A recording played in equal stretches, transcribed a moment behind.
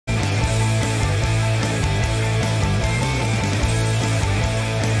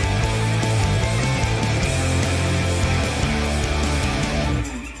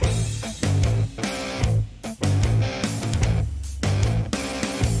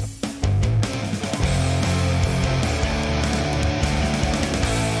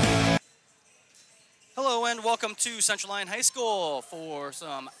and welcome to Central Lyon High School for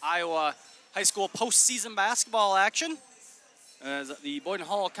some Iowa High School postseason basketball action as the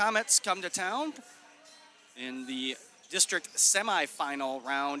Boyden-Hull Comets come to town in the district semifinal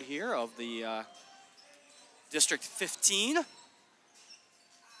round here of the District 15.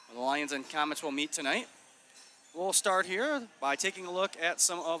 The Lions and Comets will meet tonight. We'll start here by taking a look at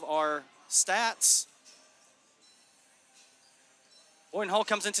some of our stats. Boyden-Hull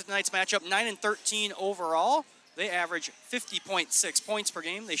comes into tonight's matchup 9-13 overall. They average 50.6 points per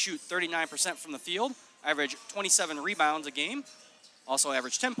game. They shoot 39% from the field, average 27 rebounds a game, also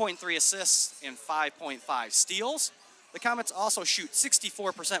average 10.3 assists and 5.5 steals. The Comets also shoot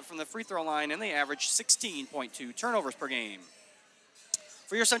 64% from the free throw line, and they average 16.2 turnovers per game.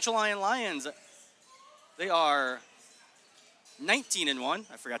 For your Central Lyon Lions, they are 19-1.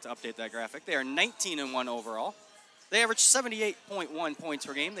 I forgot to update that graphic. They are 19-1 overall. They average 78.1 points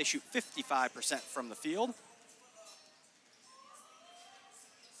per game. They shoot 55% from the field.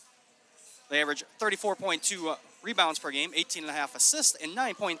 They average 34.2 rebounds per game, 18.5 assists, and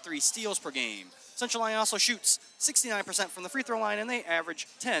 9.3 steals per game. Central Lyon also shoots 69% from the free throw line, and they average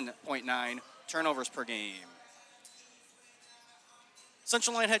 10.9 turnovers per game.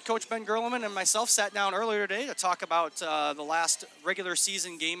 Central Lyon head coach Ben Gerleman and myself sat down earlier today to talk about the last regular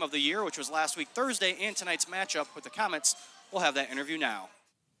season game of the year, which was last week Thursday, and tonight's matchup with the Comets. We'll have that interview now.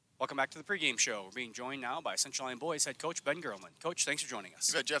 Welcome back to the pregame show. We're being joined now by Central Lyon boys head coach Ben Gerleman. Coach, thanks for joining us.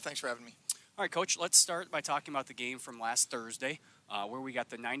 You bet, Jeff. Thanks for having me. All right, Coach, let's start by talking about the game from last Thursday, where we got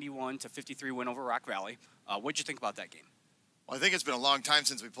the 91-53 win over Rock Valley. What did you think about that game? Well, I think it's been a long time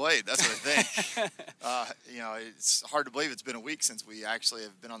since we played. That's what I think. It's hard to believe it's been a week since we actually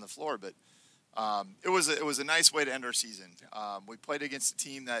have been on the floor, but it was a nice way to end our season. We played against a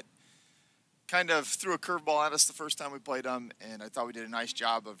team that kind of threw a curveball at us the first time we played them, and I thought we did a nice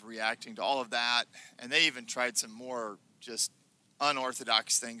job of reacting to all of that. And they even tried some more just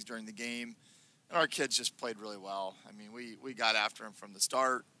unorthodox things during the game, and our kids just played really well. I mean, we got after them from the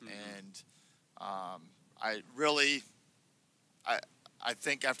start, and I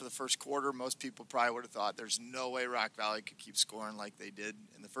think after the first quarter, most people probably would have thought there's no way Rock Valley could keep scoring like they did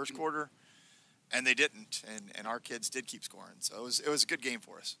in the first quarter, and they didn't. And our kids did keep scoring, so it was a good game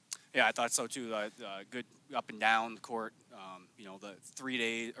for us. Yeah, I thought so too. Good up and down the court. The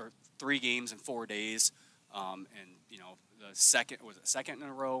 3 games in 4 days, and the second in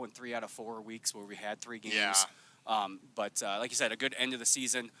a row and 3 out of 4 weeks where we had 3 games. Yeah. But like you said, a good end of the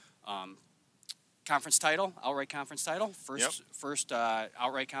season. Conference title, outright conference title, first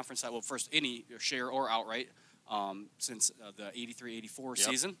outright conference title, well, first any share or outright since the 83-84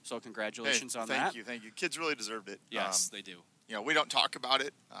 season. So congratulations on that. Thank you. Kids really deserved it. Yes, they do. We don't talk about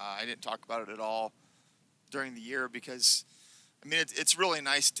it. I didn't talk about it at all during the year because, I mean, it's really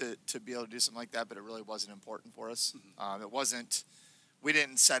nice to be able to do something like that, but it really wasn't important for us. It wasn't. We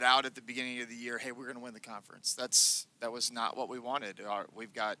didn't set out at the beginning of the year, hey, we're going to win the conference. That was not what we wanted.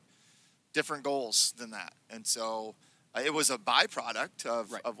 We've got different goals than that, and so it was a byproduct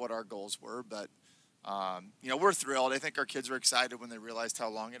of what our goals were. But we're thrilled. I think our kids were excited when they realized how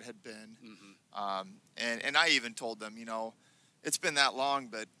long it had been. And I even told them, it's been that long,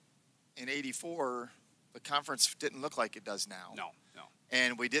 but in '84 the conference didn't look like it does now. No.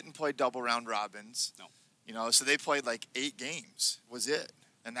 And we didn't play double round robins. No. So they played like 8 games was it,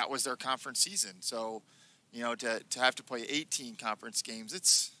 and that was their conference season. So to have to play 18 conference games,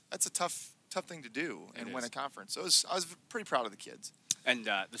 that's a tough thing to do and win a conference. So I was pretty proud of the kids. And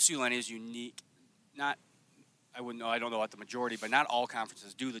the Siouxland is unique. I don't know about the majority, but not all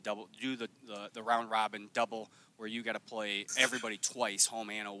conferences do the round robin double where you got to play everybody twice, home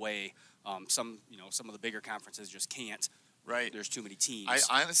and away. Some of the bigger conferences just can't. Right. There's too many teams.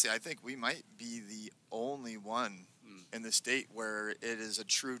 I think we might be the only one in the state where it is a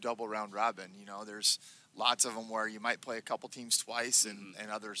true double round robin. There's lots of them where you might play a couple teams twice and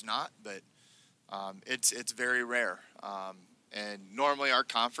others not, but it's very rare. And normally our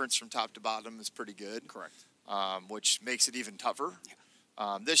conference from top to bottom is pretty good. Correct. Which makes it even tougher.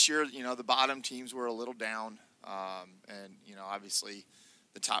 This year, the bottom teams were a little down, and obviously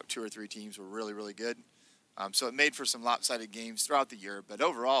the top 2 or 3 teams were really, really good. So it made for some lopsided games throughout the year, but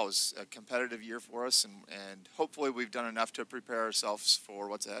overall it was a competitive year for us, and hopefully we've done enough to prepare ourselves for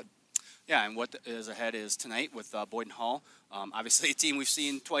what's ahead. Yeah, and what is ahead is tonight with Boyden-Hull. Obviously a team we've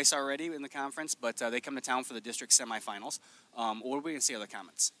seen twice already in the conference, but they come to town for the district semifinals. What are we going to see of the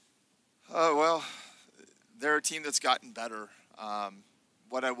Comets? Well, they're a team that's gotten better.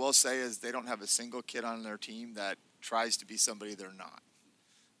 What I will say is they don't have a single kid on their team that tries to be somebody they're not.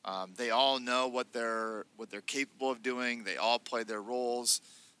 They all know what they're capable of doing. They all play their roles.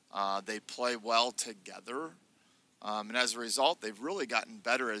 They play well together. And as a result, they've really gotten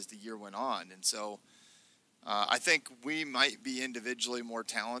better as the year went on. And so I think we might be individually more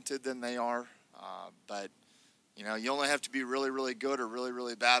talented than they are. But, you know, you only have to be really, really good or really,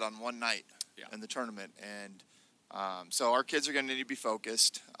 really bad on one night in the tournament. And so our kids are going to need to be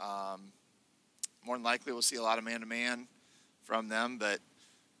focused. More than likely, we'll see a lot of man-to-man from them. But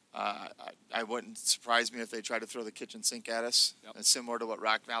I wouldn't surprise me if they try to throw the kitchen sink at us, similar to what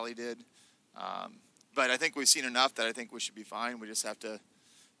Rock Valley did. But I think we've seen enough that I think we should be fine. We just have to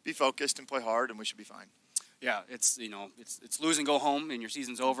be focused and play hard, and we should be fine. Yeah, it's, you know, it's lose and go home, and your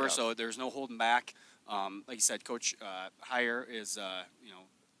season's over, so there's no holding back. Like you said, Coach Heyer is, you know,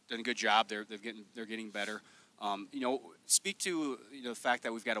 done a good job. They're getting better. You know, speak to, you know, the fact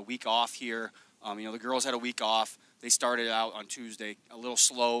that we've got a week off here. You know, the girls had a week off. They started out on Tuesday a little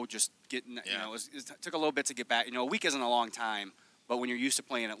slow, just getting, you know, it took a little bit to get back. You know, a week isn't a long time, but when you're used to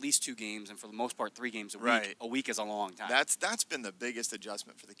playing at least 2 games, and for the most part 3 games a week is a long time. That's been the biggest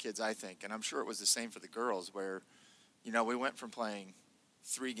adjustment for the kids, I think, and I'm sure it was the same for the girls, where, you know, we went from playing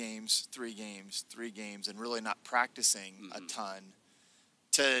 3 games, 3 games, 3 games, and really not practicing a ton,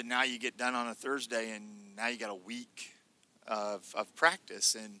 to now you get done on a Thursday, and now you got a week of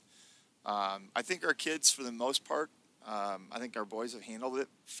practice. And I think our kids, for the most part, I think our boys have handled it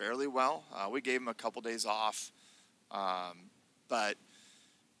fairly well. We gave them a couple days off, but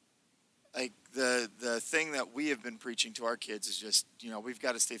like the thing that we have been preaching to our kids is just, you know, we've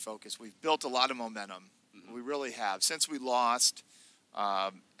got to stay focused. We've built a lot of momentum. We really have. Since we lost,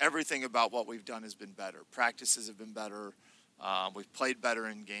 everything about what we've done has been better. Practices have been better. We've played better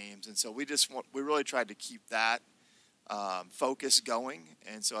in games, and so we really tried to keep that focus going,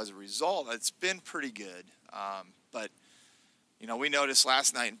 and so as a result, it's been pretty good. But you know, we noticed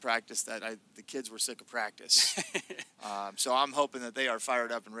last night in practice that the kids were sick of practice. So I'm hoping that they are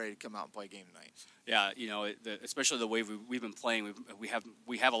fired up and ready to come out and play a game tonight. Yeah, you know, especially the way we've been playing, we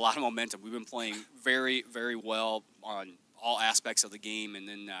have a lot of momentum. We've been playing very, very well on all aspects of the game, and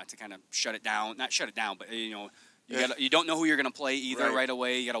then to kind of shut it down, not shut it down, but you know, you don't know who you're going to play either right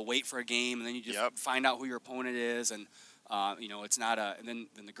away. You got to wait for a game, and then you just find out who your opponent is, and you know, it's not a. And then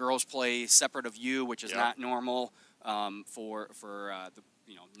the girls play separate of you, which is not normal for the,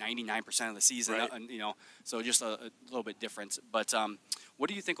 you know, 99% of the season, and you know, so just a little bit different. But what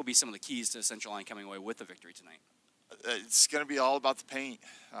do you think will be some of the keys to Central Lyon coming away with the victory tonight? It's going to be all about the paint.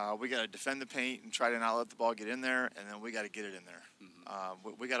 We got to defend the paint and try to not let the ball get in there, and then we got to get it in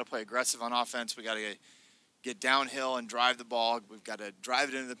there. We got to play aggressive on offense. We got to get downhill and drive the ball. We've got to drive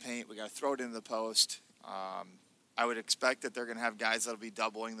it into the paint. We got to throw it into the post. I would expect that they're going to have guys that'll be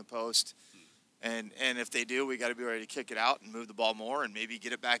doubling the post, and if they do, we got to be ready to kick it out and move the ball more and maybe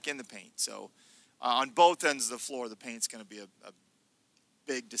get it back in the paint. So on both ends of the floor, the paint's going to be a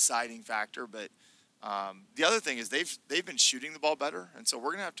big deciding factor. But the other thing is they've been shooting the ball better, and so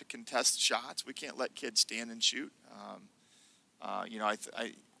we're going to have to contest shots. We can't let kids stand and shoot. You know,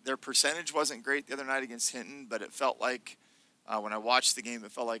 their percentage wasn't great the other night against Hinton, but it felt like when I watched the game,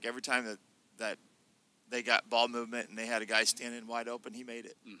 it felt like every time that they got ball movement and they had a guy standing wide open, he made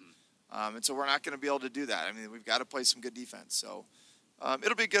it. And so we're not going to be able to do that. I mean, we've got to play some good defense. So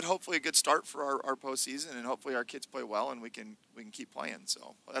it'll be good, hopefully a good start for our postseason, and hopefully our kids play well and we can keep playing.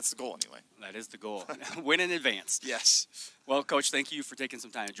 So that's the goal anyway. That is the goal. Win in advance. Yes. Well, Coach, thank you for taking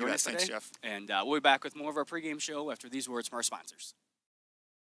some time to join us today. Thanks, Jeff. And we'll be back with more of our pregame show after these words from our sponsors.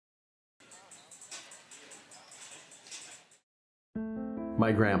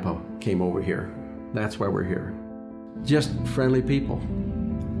 My grandpa came over here. That's why we're here. Just friendly people.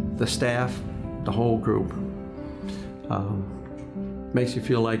 The staff, the whole group. Makes you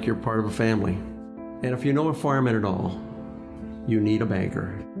feel like you're part of a family. And if you know a fireman at all, you need a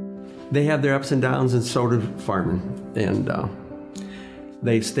banker. They have their ups and downs, and so do firemen. And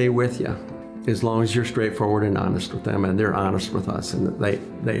they stay with you as long as you're straightforward and honest with them, and they're honest with us, and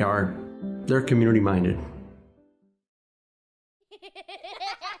they're community-minded.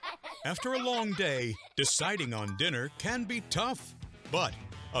 After a long day, deciding on dinner can be tough, but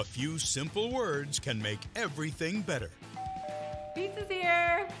a few simple words can make everything better. Pizza's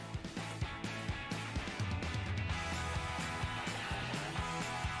here!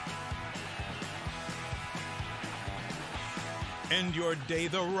 End your day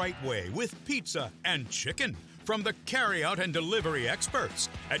the right way with pizza and chicken from the carry-out and delivery experts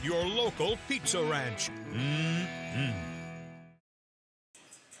at your local Pizza Ranch.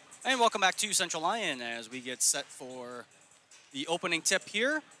 And welcome back to Central Lyon as we get set for the opening tip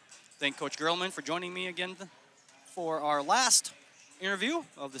here. Thank Coach Gerlman for joining me again for our last interview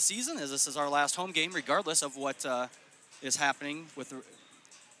of the season, as this is our last home game, regardless of what is happening with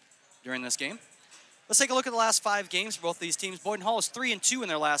during this game. Let's take a look at the last 5 games for both of these teams. Boyden-Hull is 3-2 in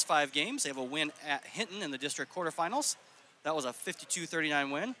their last 5 games. They have a win at Hinton in the district quarterfinals. That was a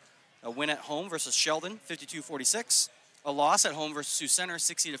 52-39 win. A win at home versus Sheldon, 52-46. A loss at home versus Sioux Center,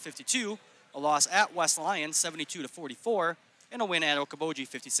 60-52. A loss at West Lyon, 72-44. And a win at Okoboji,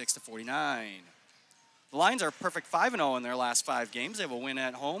 56-49. The Lions are perfect 5-0 in their last 5 games. They have a win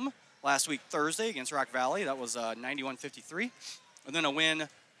at home last week Thursday against Rock Valley. That was 91-53. And then a win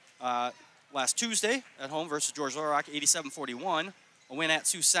last Tuesday at home versus George Lorock, 87-41. A win at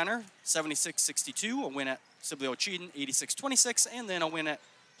Sioux Center, 76-62. A win at Sibley Cheaton, 86-26. And then a win at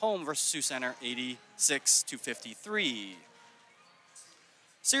home versus Sioux Center, 86-53.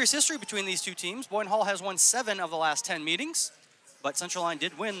 Series history between these two teams. Boyden-Hull has won 7 of the last 10 meetings, but Central Lyon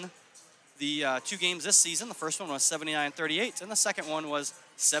did win the 2 games this season. The first one was 79-38, and the second one was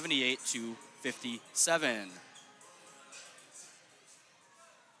 78-57.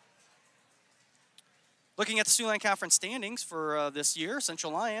 Looking at the Sioux Lyon Conference standings for this year,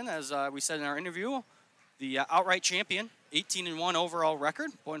 Central Lyon, as we said in our interview, the outright champion, 18-1 overall record.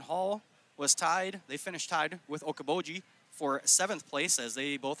 Boyden-Hull was tied. They finished tied with Okoboji for 7th place, as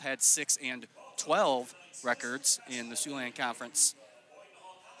they both had 6-12 records in the Sioux Lyon Conference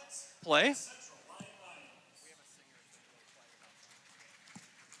play.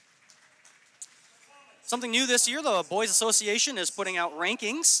 Something new this year, the Boys Association is putting out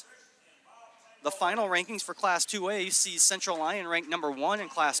rankings. The final rankings for Class 2A sees Central Lyon ranked number 1 in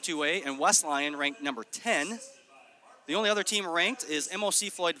Class 2A and West Lyon ranked number 10. The only other team ranked is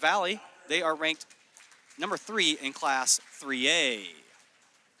MOC Floyd Valley. They are ranked number 3 in Class 3A.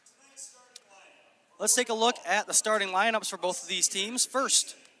 Let's take a look at the starting lineups for both of these teams.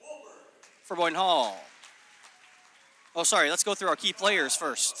 First, for Boyden-Hull. Oh, sorry, let's go through our key players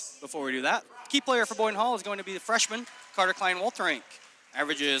first before we do that. Key player for Boyden-Hull is going to be the freshman, Carter Klein-Wolterink.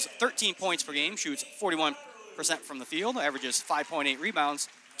 Averages 13 points per game, shoots 41% from the field, averages 5.8 rebounds,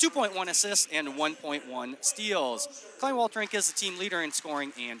 2.1 assists, and 1.1 steals. Klein-Wolterink is the team leader in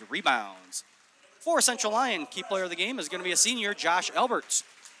scoring and rebounds. For Central Lyon, key player of the game is going to be a senior, Josh Elbert.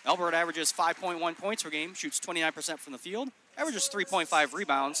 Elbert averages 5.1 points per game, shoots 29% from the field, averages 3.5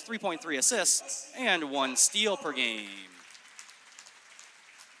 rebounds, 3.3 assists, and 1 steal per game.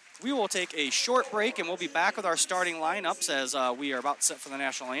 We will take a short break, and we'll be back with our starting lineups as we are about set for the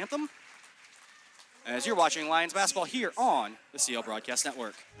national anthem. As you're watching Lions basketball here on the CL Broadcast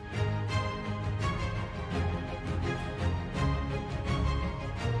Network.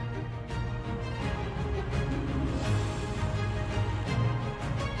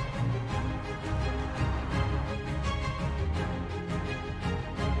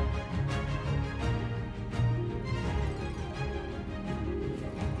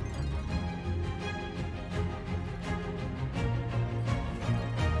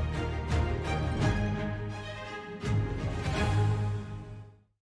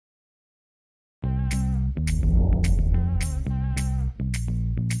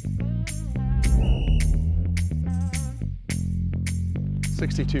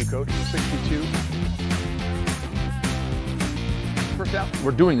 Coach, 62. First down.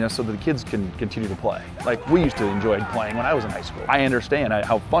 We're doing this so that the kids can continue to play. Like we used to enjoy playing when I was in high school. I understand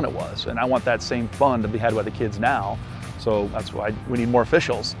how fun it was, and I want that same fun to be had by the kids now. So that's why we need more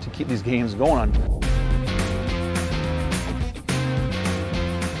officials to keep these games going on.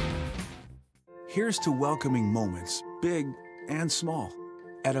 Here's to welcoming moments, big and small.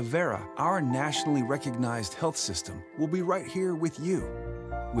 At Avera, our nationally recognized health system will be right here with you,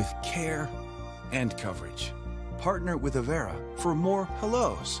 with care and coverage. Partner with Avera for more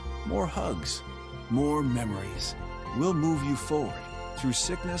hellos, more hugs, more memories. We'll move you forward through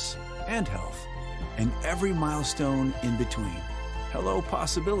sickness and health, and every milestone in between. Hello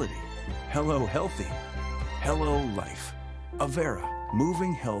possibility, hello healthy, hello life. Avera,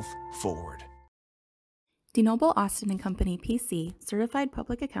 moving health forward. DeNoble Austin & Company PC, certified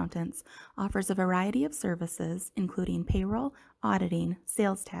public accountants, offers a variety of services including payroll, auditing,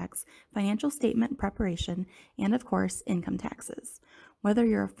 sales tax, financial statement preparation, and of course, income taxes. Whether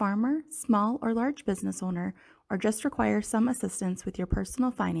you're a farmer, small or large business owner, or just require some assistance with your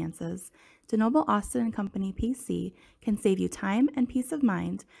personal finances, DeNoble Austin & Company PC can save you time and peace of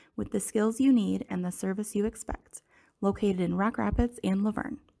mind with the skills you need and the service you expect. Located in Rock Rapids and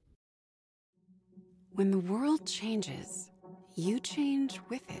Laverne. When the world changes, you change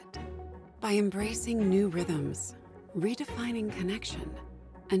with it. By embracing new rhythms, redefining connection,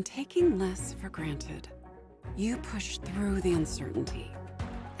 and taking less for granted, you push through the uncertainty.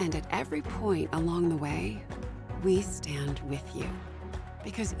 And at every point along the way, we stand with you.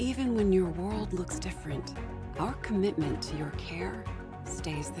 Because even when your world looks different, our commitment to your care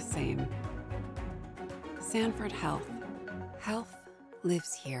stays the same. Sanford Health. Health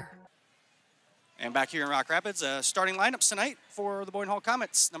lives here. And back here in Rock Rapids, starting lineups tonight for the Boyden-Hull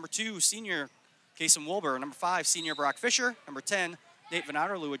Comets. Number 2, senior Kason Wilbur. Number 5, senior Brock Fisher. Number 10, Nate Van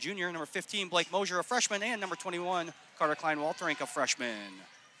Otterloo, a junior. Number 15, Blake Mosier, a freshman. And number 21, Carter Klein-Walterink, a freshman.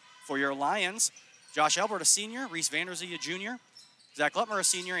 For your Lions, Josh Elbert, a senior. Reese Vanderzee, a junior. Zach Lutmer, a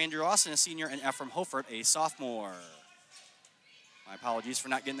senior. Andrew Austin, a senior. And Ephraim Hofert, a sophomore. My apologies for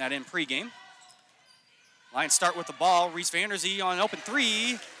not getting that in pregame. Lions start with the ball. Reese Vanderzee on an open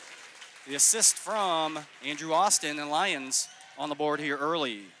 3. The assist from Andrew Austin, and Lions on the board here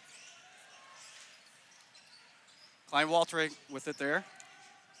early. Klein-Walterink with it there.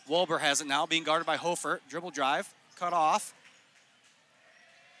 Wilbur has it now, being guarded by Hofert. Dribble drive, cut off.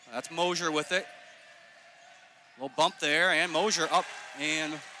 That's Mosier with it. Little bump there, and Mosier up,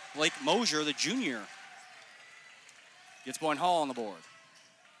 and Blake Mosier, the junior, gets Boyden-Hull on the board.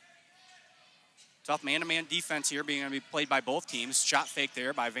 Tough man-to-man defense here being going to be played by both teams. Shot fake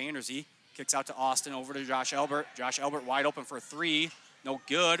there by Vanderzee. Kicks out to Austin, over to Josh Elbert. Josh Elbert wide open for 3. No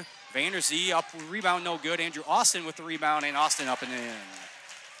good. Vanderzee up, rebound, no good. Andrew Austin with the rebound, and Austin up and in.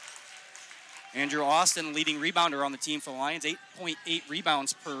 Andrew Austin, leading rebounder on the team for the Lions, 8.8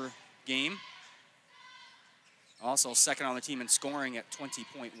 rebounds per game. Also second on the team in scoring at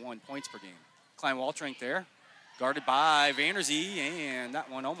 20.1 points per game. Klein-Walterink there. Guarded by Vanderzee, and that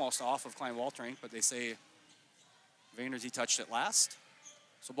one almost off of Klein-Walterink, but they say Vanderzee touched it last.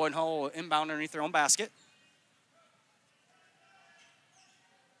 So Boyden-Hull inbound underneath their own basket.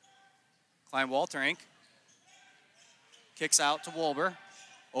 Klein-Walterink kicks out to Wilbur.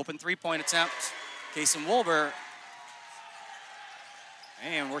 Open three-point attempt. Kason Wilbur.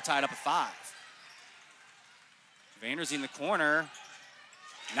 And we're tied up at 5. Vanderzee in the corner.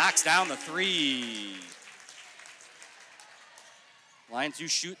 Knocks down the 3. Lions do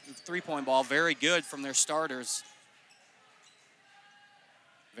shoot the three-point ball very good from their starters.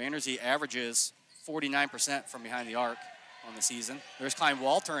 Vanderzee averages 49% from behind the arc on the season. There's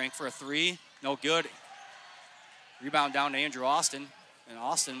Klein-Walterink for a 3. No good. Rebound down to Andrew Austin, and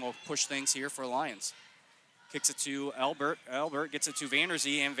Austin will push things here for the Lions. Kicks it to Elbert. Elbert gets it to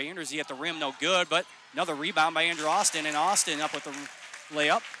Vanderzee, and Vanderzee at the rim, no good, but another rebound by Andrew Austin, and Austin up with the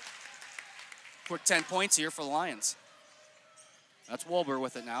layup. Quick 10 points here for the Lions. That's Wilbur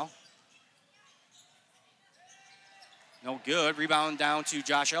with it now. No good. Rebound down to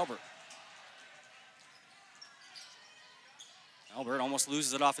Josh Elbert. Elbert almost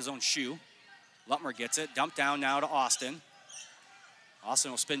loses it off his own shoe. Lutmer gets it. Dumped down now to Austin.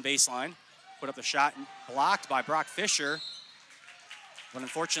 Austin will spin baseline. Put up the shot, blocked by Brock Fisher. But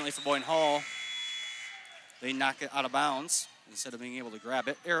unfortunately for Boyden-Hull, they knock it out of bounds instead of being able to grab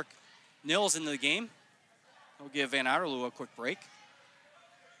it. Eric Nils into the game. He'll give Van Otterloo a quick break.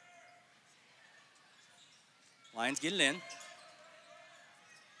 Lions get it in.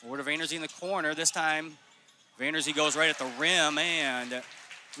 Over to Vanderzee in the corner. This time, Vanderzee goes right at the rim, and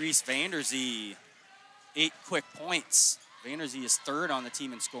Reese Vanderzee, 8 quick points. Vanderzee is 3rd on the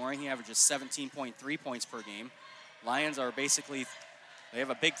team in scoring. He averages 17.3 points per game. Lions are basically, they have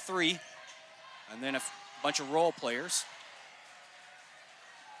a big 3, and then a bunch of role players.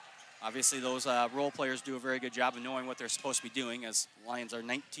 Obviously, those role players do a very good job of knowing what they're supposed to be doing, as Lions are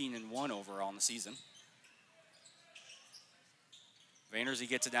 19-1 overall in the season. Vanderzee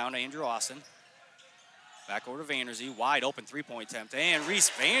gets it down to Andrew Austin. Back over to Vanderzee, wide open three-point attempt, and Reese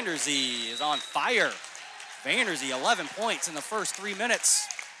Vanderzee is on fire. Vanderzee, 11 points in the first 3 minutes.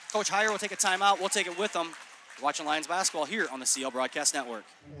 Coach Heyer will take a timeout. We'll take it with them. You're watching Lions basketball here on the CL Broadcast Network.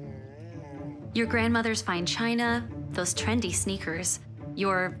 Your grandmother's fine china, those trendy sneakers,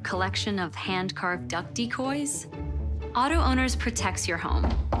 your collection of hand-carved duck decoys. Auto Owners protects your home.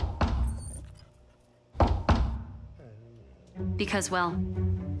 Because, well,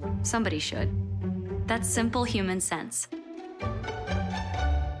 somebody should. That's simple human sense.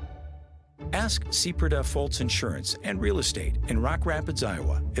 Ask Seaperda Foltz Insurance and Real Estate in Rock Rapids,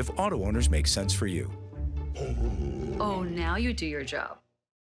 Iowa, if auto owners make sense for you. Oh, now you do your job.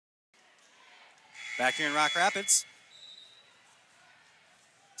 Back here in Rock Rapids.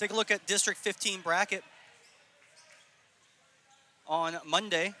 Take a look at District 15 bracket. On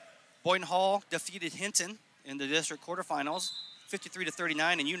Monday, Boyden-Hull defeated Hinton in the district quarterfinals,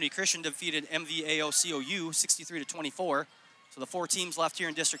 53-39, and Unity Christian defeated MVAO-COU 63-24. So the 4 teams left here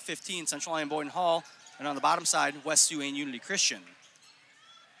in District 15, Central Lyon, Boyden-Hull, and on the bottom side, West Sioux and Unity Christian.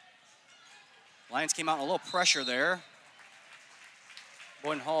 Lions came out in a little pressure there.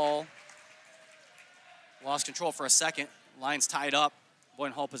 Boyden-Hull lost control for a second. Lions tied up.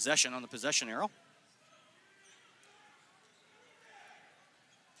 Boyden-Hull possession on the possession arrow.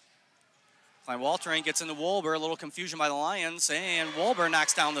 Klein Waltering gets into Wolber, a little confusion by the Lions, and Wolber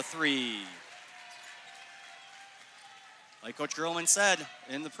knocks down the three. Like Coach Grillman said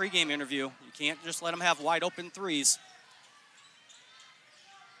in the pregame interview, you can't just let them have wide open threes.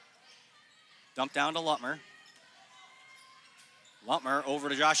 Dump down to Lutmer. Lutmer over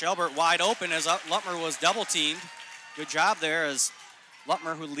to Josh Elbert, wide open as Lutmer was double teamed. Good job there as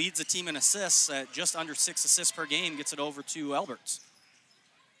Lutmer, who leads the team in assists at just under 6 assists per game, gets it over to Elberts.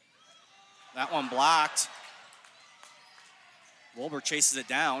 That one blocked. Wolber chases it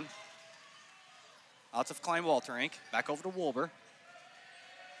down. Out to Klein Walterink, back over to Wolber.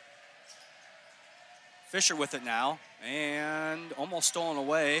 Fisher with it now, and almost stolen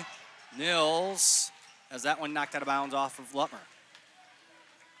away. Nils has that one knocked out of bounds off of Lutmer.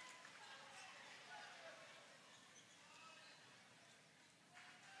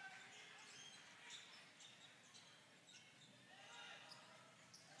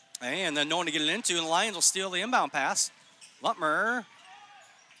 And then no one to get it into, and the Lions will steal the inbound pass. Lutmer,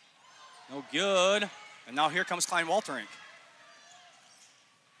 no good. And now here comes Klein Walterink.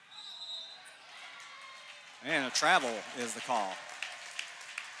 And a travel is the call.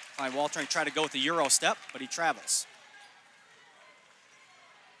 Klein Walterink tried to go with the Euro step, but he travels.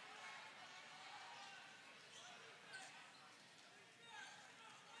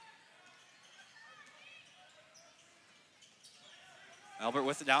 Albert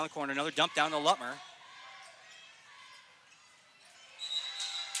with it down the corner, another dump down to Lutmer.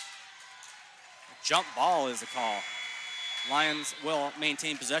 Jump ball is the call. Lions will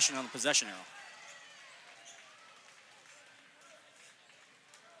maintain possession on the possession arrow.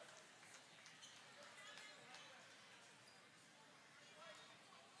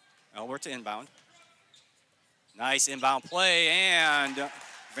 Albert to inbound. Nice inbound play, and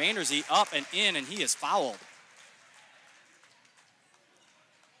Vanderzee up and in, and he is fouled.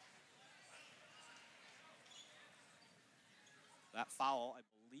 That foul, I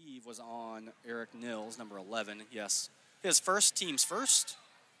believe, was on Eric Nils, number 11. Yes, his first, team's first.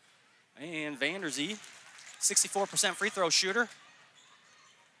 And Vanderzee, 64% free throw shooter,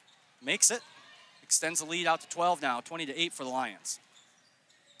 makes it. Extends the lead out to 12 now, 20-8 for the Lions.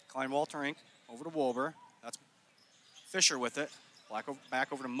 Klein Walterink over to Wolber. That's Fisher with it.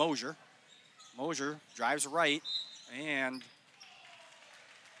 Back over to Mosier. Mosier drives right, and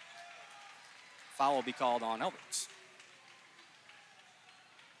foul will be called on Elberts.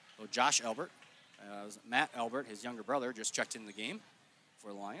 So Josh Elbert, Matt Elbert, his younger brother, just checked in the game for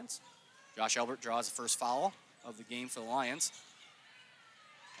the Lions. Josh Elbert draws the first foul of the game for the Lions.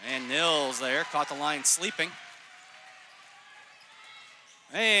 And Nils there, caught the Lions sleeping.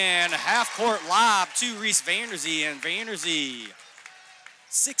 And a half-court lob to Reese Vanderzee, and Vanderzee,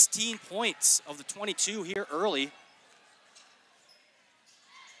 16 points of the 22 here early.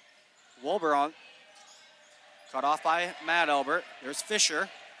 Wolber on, cut off by Matt Elbert. There's Fisher.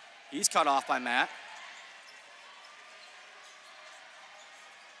 He's cut off by Matt.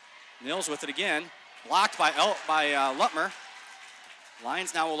 Nils with it again. Blocked by Lutmer.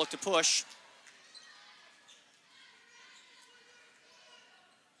 Lions now will look to push.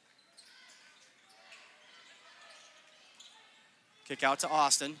 Kick out to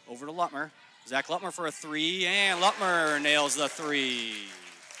Austin, over to Lutmer. Zach Lutmer for a three, and Lutmer nails the three.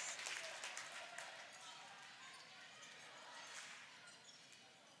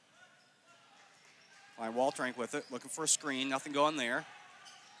 Klein Walterink with it, looking for a screen, nothing going there.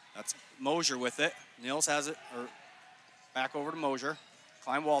 That's Mosier with it. Nils has it, or back over to Mosier.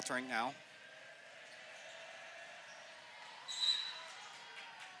 Klein Walterink now.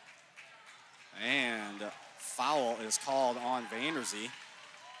 And foul is called on Vanderzee.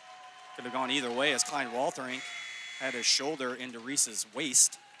 Could have gone either way as Klein Walterink had his shoulder into Reese's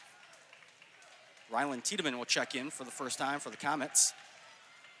waist. Rylan Tiedemann will check in for the first time for the Comets.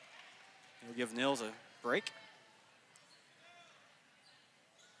 He'll give Nils a break.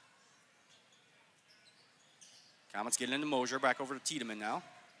 Comets getting into Mosier, back over to Tiedemann now.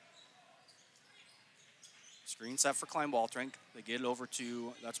 Screen set for Klein Walterink. They get it over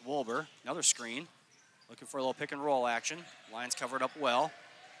to, that's Wolber. Another screen. Looking for a little pick and roll action. Lions covered up well.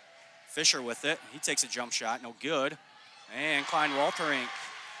 Fisher with it. He takes a jump shot, no good. And Klein Walterink.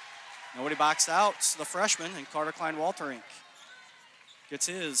 Nobody boxed out. It's the freshman, and Carter Klein Walterink gets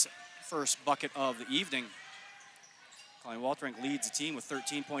his first bucket of the evening. Klein Walterink leads the team with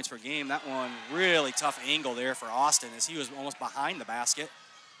 13 points per game. That one, really tough angle there for Austin as he was almost behind the basket.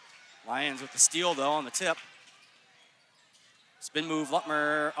 Lions with the steal, though, on the tip. Spin move,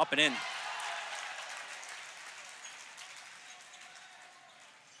 Lutmer up and in.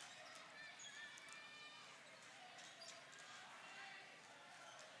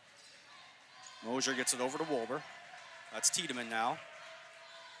 Mosier gets it over to Wolber. That's Tiedemann now.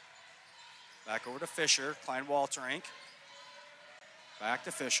 Back over to Fisher. Klein Walterink. Back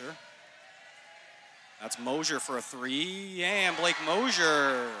to Fisher. That's Mosier for a three. And Blake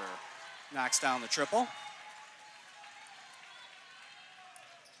Mosier knocks down the triple.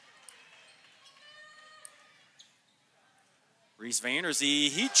 Reese Vanderzee,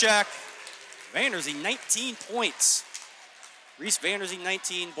 heat check. Vanderzee, 19 points. Reese Vanderzee,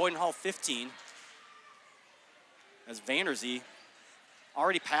 19. Boyden-Hull, 15. As Vanderzee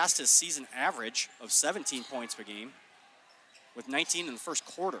already passed his season average of 17 points per game with 19 in the first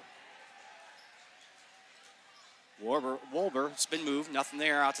quarter. Wolber, spin move, nothing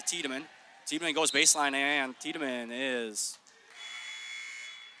there, out to Tiedemann. Tiedemann goes baseline, and Tiedemann is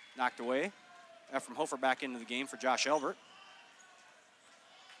knocked away. Ephraim Hofer back into the game for Josh Elbert.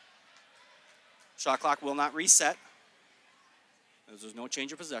 Shot clock will not reset, as there's no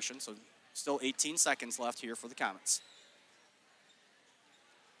change of possession, so still 18 seconds left here for the Comets.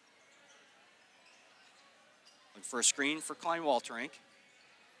 Looking for a screen for Klein Walterink.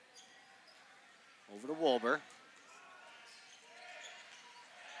 Over to Wolber.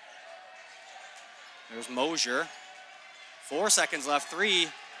 There's Mosier. 4 seconds left, 3.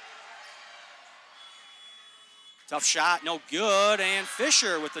 Tough shot, no good, and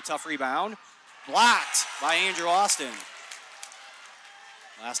Fisher with the tough rebound. Blocked by Andrew Austin.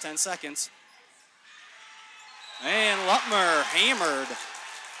 Last 10 seconds. And Lutmer hammered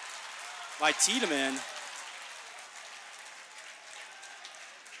by Tiedemann.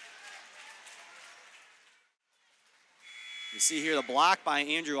 You see here the block by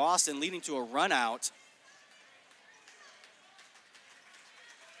Andrew Austin leading to a run out.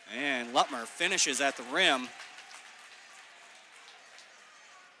 And Lutmer finishes at the rim.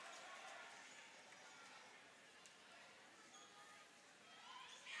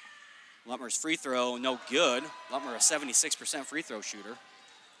 Lutmer's free throw, no good. Lutmer, a 76% free throw shooter.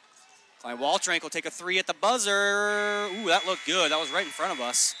 Klein Walterink will take a three at the buzzer. Ooh, that looked good. That was right in front of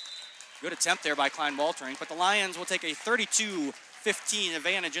us. Good attempt there by Klein Walterink, but the Lions will take a 32-15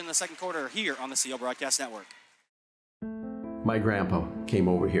 advantage in the second quarter here on the CL Broadcast Network. My grandpa came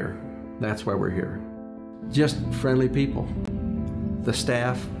over here. That's why we're here. Just friendly people. The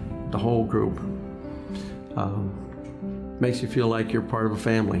staff, the whole group. Makes you feel like you're part of a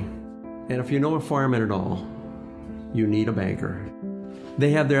family. And if you know a fireman at all, you need a banker. They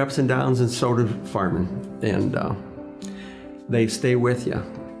have their ups and downs, and so do firemen. And they stay with you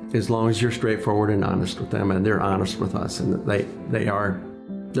as long as you're straightforward and honest with them, and they're honest with us, and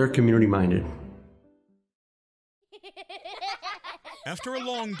they're community minded. After a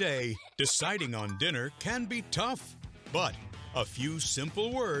long day, deciding on dinner can be tough, but a few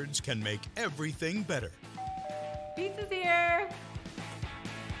simple words can make everything better. Pizza's here.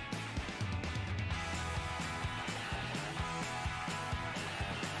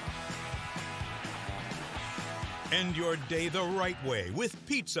 End your day the right way with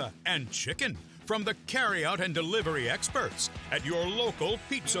pizza and chicken from the carryout and delivery experts at your local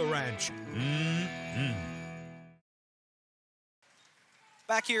Pizza Ranch.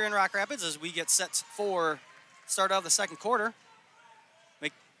 Back here in Rock Rapids as we get set for start of the second quarter.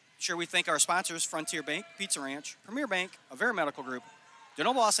 Make sure we thank our sponsors, Frontier Bank, Pizza Ranch, Premier Bank, Avera Medical Group,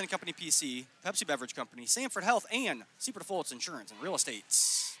 DeNoble Austin Company PC, Pepsi Beverage Company, Sanford Health, and Seaport Fultz Insurance and Real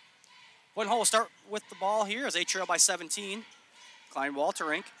Estates. Boyden-Hull will start with the ball here as they trail by 17. Klein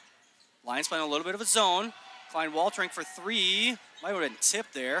Walterink. Lions playing a little bit of a zone. Klein Walterink for three. Might have been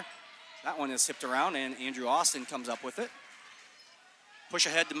tipped there. That one is hipped around, and Andrew Austin comes up with it. Push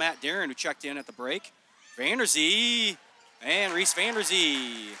ahead to Matt Darren, who checked in at the break. Vanderzee and Reese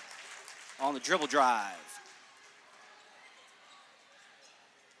Vanderzee on the dribble drive.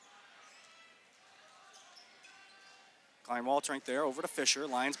 Klein Walterink there over to Fisher.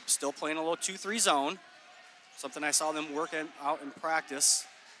 Lions still playing a little 2-3 zone. Something I saw them working out in practice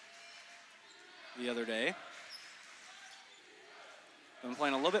the other day. Been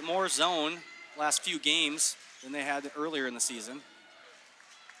playing a little bit more zone last few games than they had earlier in the season.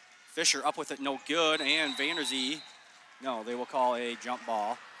 Fisher up with it, no good, and Vanderzee, no, they will call a jump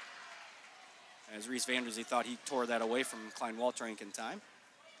ball. As Reese Vanderzee thought he tore that away from Klein Walterink in time.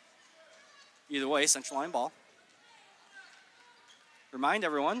 Either way, central line ball. Remind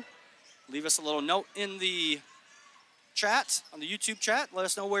everyone, leave us a little note in the chat, on the YouTube chat. Let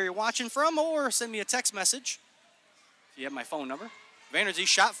us know where you're watching from, or send me a text message if you have my phone number. Vanderzee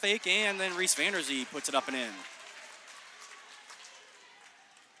shot fake, and then Reese Vanderzee puts it up and in.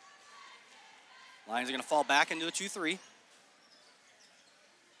 Lions are going to fall back into a 2-3.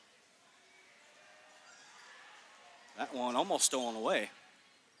 That one almost stolen away.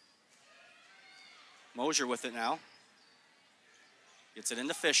 Mosier with it now. Gets it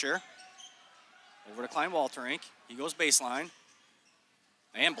into Fisher. Over to Klein Walterink. He goes baseline.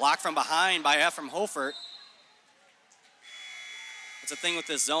 And blocked from behind by Ephraim Hofert. That's the thing with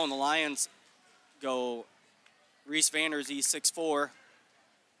this zone. The Lions go Reese Vanderzee 6'4",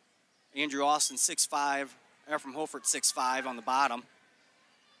 Andrew Austin 6'5", Ephraim Hofert 6'5" on the bottom.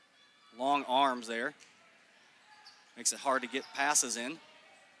 Long arms there. Makes it hard to get passes in.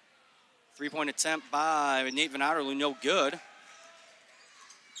 Three-point attempt by Nate Van Outerloo, no good.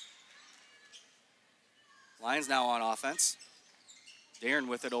 Lions now on offense. Darren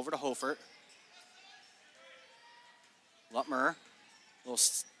with it over to Hofert. Lutmer, little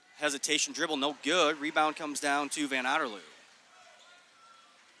hesitation dribble, no good. Rebound comes down to Van Outerloo.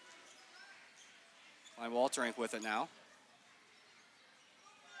 Klein Walterink with it now.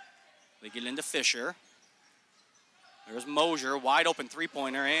 They get into Fisher. There's Mosier, wide open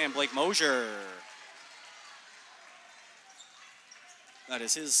three-pointer, and Blake Mosier. That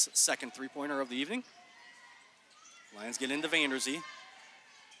is his second three-pointer of the evening. Lions get into Vanderzee.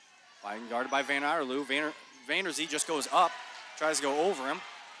 Being guarded by Van Outerloo. Vanderzee just goes up, tries to go over him.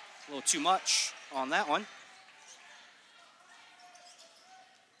 A little too much on that one.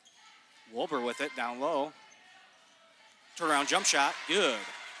 Wolber with it down low. Turnaround jump shot, good.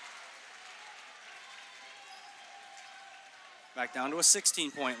 Back down to a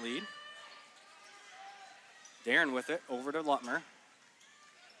 16-point lead. Darren with it over to Lutmer.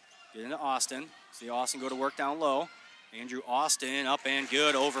 Get into Austin. See Austin go to work down low. Andrew Austin up and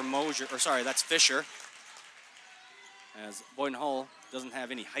good over Mosier, or sorry, that's Fisher. As Boyden-Hull doesn't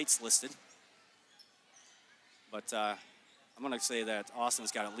have any heights listed. But I'm going to say that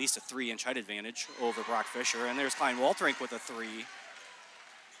Austin's got at least a 3-inch height advantage over Brock Fisher. And there's Klein Walterink with a three.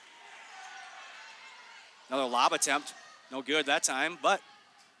 Another lob attempt. No good that time, but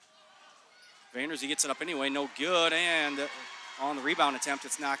Vanderzee gets it up anyway. No good, and on the rebound attempt,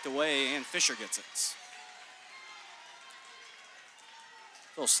 it's knocked away, and Fisher gets it.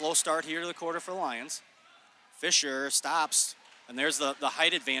 A little slow start here to the quarter for the Lions. Fisher stops, and there's the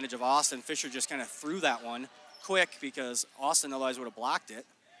height advantage of Austin. Fisher just kind of threw that one quick because Austin otherwise would have blocked it.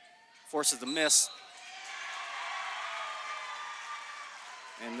 Forces the miss.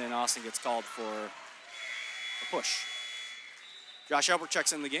 And then Austin gets called for a push. Josh Albert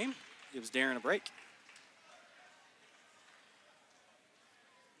checks in the game, gives Darren a break.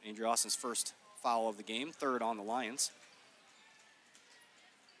 Andrew Austin's first foul of the game, third on the Lions.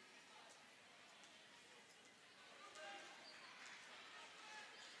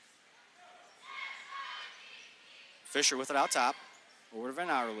 Fisher with it out top, over to Van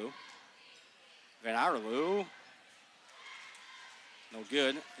Outerloo. Van Outerloo, no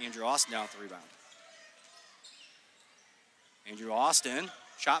good. Andrew Austin down with the rebound. Andrew Austin,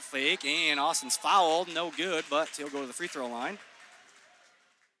 shot fake, and Austin's fouled, no good, but he'll go to the free throw line.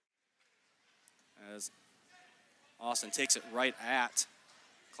 As Austin takes it right at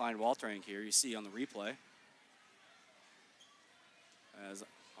Klein Walterink here, you see on the replay. As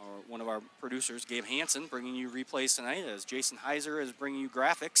one of our producers, Gabe Hansen, bringing you replays tonight, as Jason Heiser is bringing you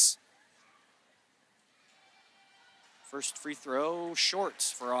graphics. First free throw short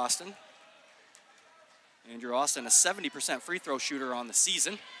for Austin. Andrew Austin, a 70% free throw shooter on the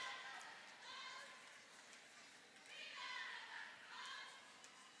season.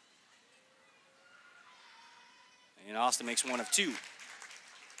 And Austin makes one of two.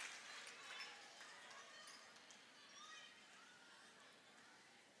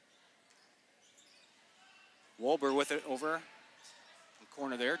 Wolber with it over the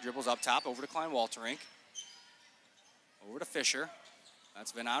corner there, dribbles up top, over to Klein Walterink. Over to Fisher.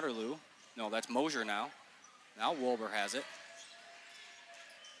 That's Van Outerloo. No, that's Mosier now. Now Wolber has it.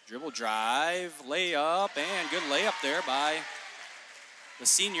 Dribble drive, layup, and good layup there by the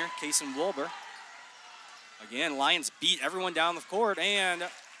senior, Kason Wolber. Again, Lions beat everyone down the court, and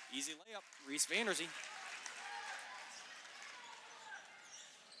easy layup, Reese Vanderzee.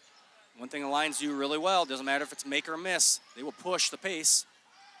 One thing the Lions do really well, doesn't matter if it's make or miss, they will push the pace.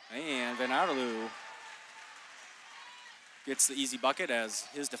 And Van Outerloo gets the easy bucket as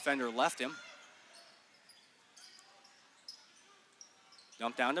his defender left him.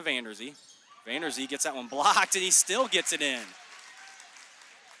 Dump down to Vanderzee. Vanderzee gets that one blocked, and he still gets it in.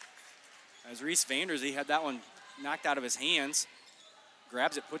 As Reese Vanderzee had that one knocked out of his hands,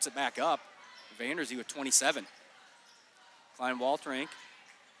 grabs it, puts it back up. Vanderzee with 27. Klein Walterink.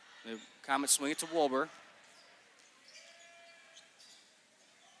 The Comets swing it to Wolber.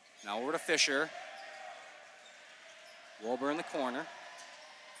 Now over to Fisher. Wolber in the corner.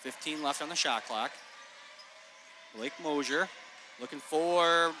 15 left on the shot clock. Blake Mosier Looking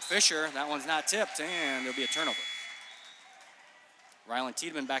for Fisher. That one's not tipped, and there'll be a turnover. Rylan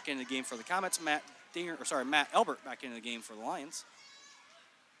Tiedemann back into the game for the Comets. Matt Elbert back into the game for the Lions.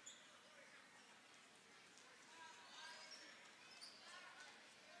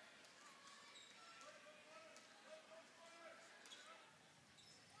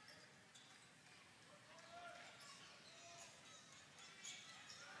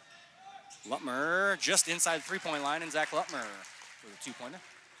 Lutmer just inside the three-point line, and Zach Lutmer with a two-pointer.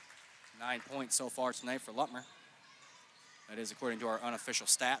 9 points so far tonight for Lutmer. That is according to our unofficial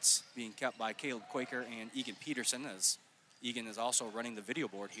stats, being kept by Caleb Quaker and Egan Peterson, as Egan is also running the video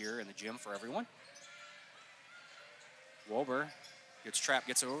board here in the gym for everyone. Wolber gets trapped,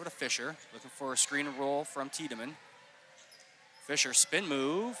 gets it over to Fisher, looking for a screen and roll from Tiedemann. Fisher spin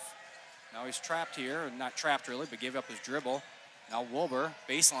move. Now he's trapped here, not trapped really, but gave up his dribble. Now Wolber,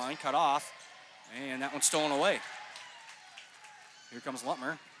 baseline, cut off, and that one's stolen away. Here comes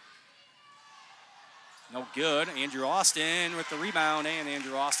Lutmer. No good. Andrew Austin with the rebound, and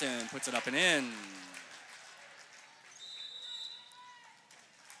Andrew Austin puts it up and in.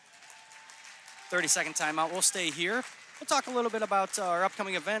 "30-second timeout. We'll stay here. We'll talk a little bit about our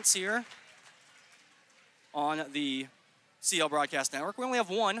upcoming events here on the CL Broadcast Network. We only have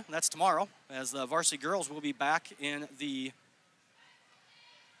one. That's tomorrow, as the varsity girls will be back in the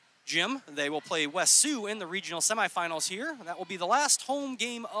gym. They will play West Sioux in the regional semifinals here. That will be the last home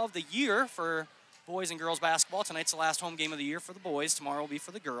game of the year for boys and girls basketball. Tonight's the last home game of the year for the boys. Tomorrow will be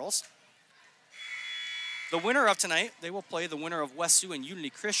for the girls. The winner of tonight, they will play the winner of West Sioux and Unity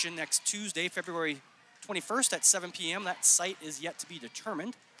Christian next Tuesday, February 21st at 7 p.m. That site is yet to be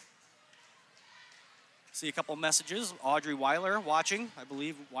determined. See a couple messages. Audrey Weiler watching. I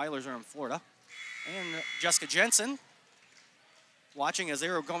believe Weilers are in Florida. And Jessica Jensen watching as they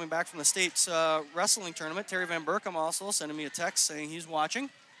were coming back from the state wrestling tournament. Terry Van Berkham also sending me a text saying he's watching.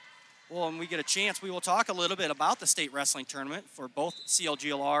 Well, when we get a chance, we will talk a little bit about the state wrestling tournament for both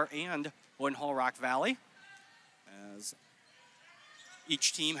CLGLR and Boyden-Hull Rock Valley, as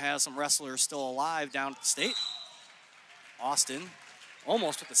each team has some wrestlers still alive down at the state. Austin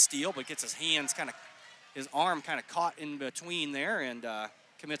almost with the steal, but gets his arm kind of caught in between there and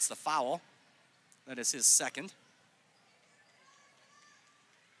commits the foul. That is his second.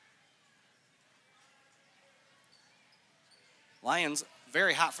 Lions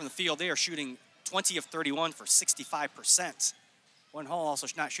very hot from the field. They are shooting 20 of 31 for 65%. Boyden-Hull also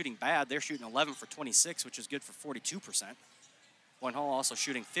not shooting bad. They're shooting 11 for 26, which is good for 42%. Boyden-Hull also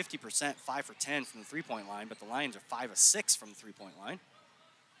shooting 50%, 5 for 10 from the three-point line, but the Lions are 5 of 6 from the three-point line.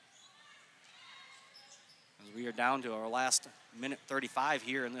 As we are down to our last minute 35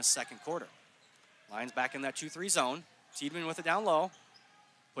 here in this second quarter. Lions back in that 2-3 zone. Tiedemann with it down low.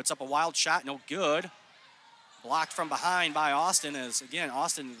 Puts up a wild shot, no good. Blocked from behind by Austin, as again,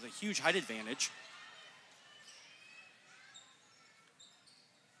 Austin with a huge height advantage.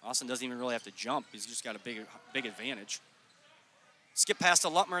 Austin doesn't even really have to jump. He's just got a big advantage. Skip past to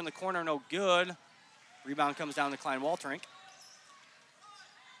Lutmer in the corner, no good. Rebound comes down to Klein Walterink.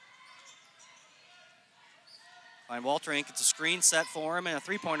 Klein Walterink, it's a screen set for him and a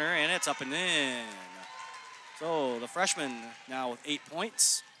three-pointer, and it's up and in. So the freshman now with 8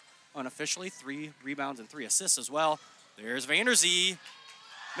 points. Unofficially, 3 rebounds and 3 assists as well. There's Vanderzee.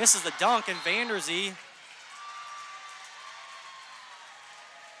 Misses the dunk, and Vanderzee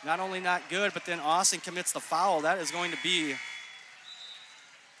not only not good, but then Austin commits the foul. That is going to be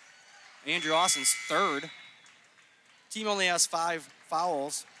Andrew Austin's third. Team only has 5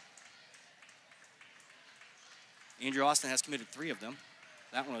 fouls. Andrew Austin has committed 3 of them.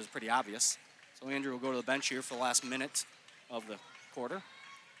 That one was pretty obvious. So Andrew will go to the bench here for the last minute of the quarter.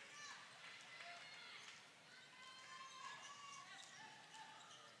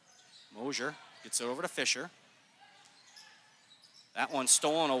 Mosier gets it over to Fisher. That one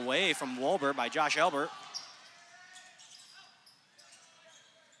stolen away from Wolber by Josh Elbert.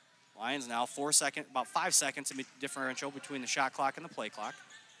 Lions now about 5 seconds in differential between the shot clock and the play clock.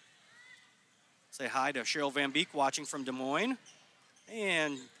 Say hi to Cheryl Van Beek watching from Des Moines.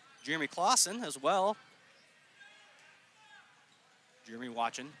 And Jeremy Clausen as well. Jeremy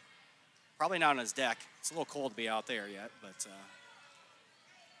watching. Probably not on his deck. It's a little cold to be out there yet, but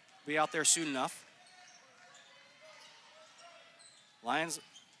be out there soon enough. Lions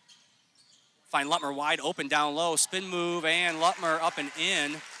find Lutmer wide open down low. Spin move, and Lutmer up and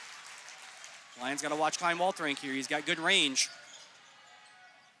in. Lions got to watch Klein Walterink here. He's got good range.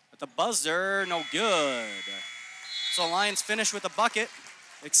 But the buzzer, no good. So Lions finish with a bucket,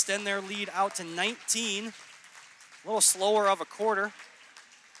 extend their lead out to 19. A little slower of a quarter.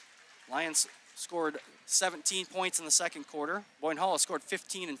 Lions scored 17 points in the second quarter. Boyden-Hull has scored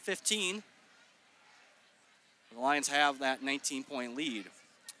 15 and 15. The Lions have that 19-point lead.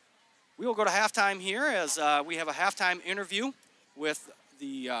 We will go to halftime here as we have a halftime interview with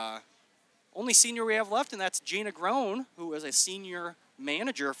the only senior we have left, and that's Jana Groen, who is a senior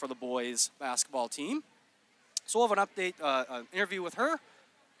manager for the boys basketball team. So we'll have an update, an interview with her,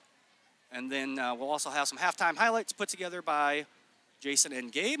 and then we'll also have some halftime highlights put together by Jason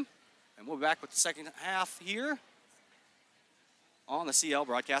and Gabe, and we'll be back with the second half here on the CL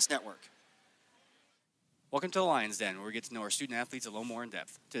Broadcast Network. Welcome to the Lions Den, where we get to know our student athletes a little more in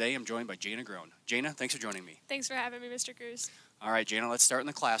depth. Today, I'm joined by Jana Groen. Jana, thanks for joining me. Thanks for having me, Mr. Cruz. All right, Jana, let's start in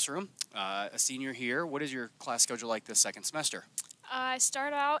the classroom. A senior here. What is your class schedule like this second semester? I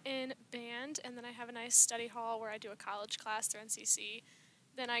start out in band, and then I have a nice study hall where I do a college class through NCC.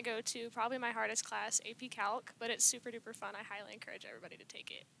 Then I go to probably my hardest class, AP Calc, but it's super duper fun. I highly encourage everybody to take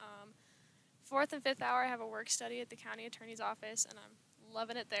it. Fourth and fifth hour, I have a work study at the county attorney's office, and I'm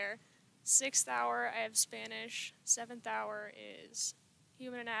loving it there. Sixth hour, I have Spanish. Seventh hour is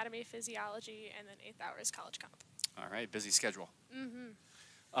human anatomy, physiology, and then eighth hour is college comp. All right, busy schedule.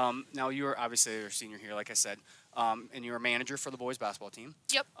 Mm-hmm. Now, you're obviously a senior here, like I said, and you're a manager for the boys basketball team.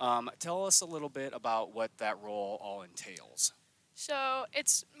 Yep. Tell us a little bit about what that role all entails. So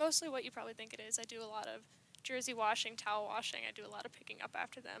it's mostly what you probably think it is. I do a lot of jersey washing, towel washing. I do a lot of picking up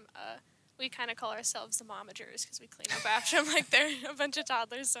after them. We kind of call ourselves the momagers because we clean up after them like they're a bunch of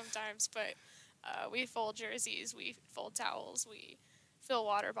toddlers sometimes. But we fold jerseys, we fold towels, we fill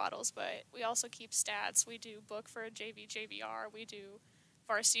water bottles, but we also keep stats. We do book for JV, JVR. We do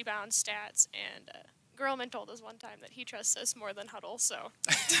varsity bound stats. And Girlman told us one time that he trusts us more than Huddle, so.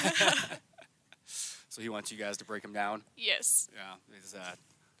 So he wants you guys to break them down? Yes. Yeah.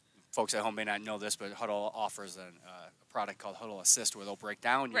 Folks at home may not know this, but Huddle offers a product called Huddle Assist where they'll break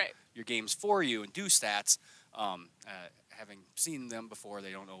down your games for you and do stats. Having seen them before,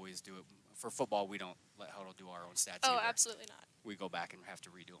 they don't always do it. For football, we don't let Huddle do our own stats Oh, either. absolutely not. We go back and have to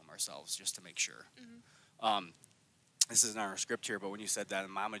redo them ourselves just to make sure. Mm-hmm. This isn't on our script here, but when you said that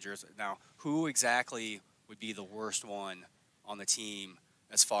in momagers, now who exactly would be the worst one on the team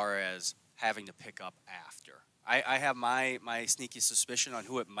as far as having to pick up after? I have my sneaky suspicion on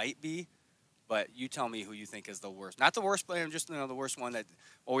who it might be, but you tell me who you think is the worst. Not the worst player, just the worst one that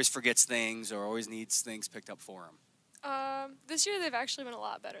always forgets things or always needs things picked up for him. This year they've actually been a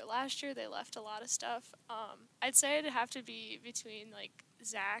lot better. Last year they left a lot of stuff. I'd say it'd have to be between like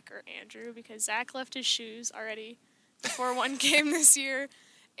Zach or Andrew because Zach left his shoes already before one game this year,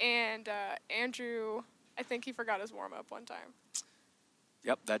 and Andrew, I think he forgot his warm-up one time.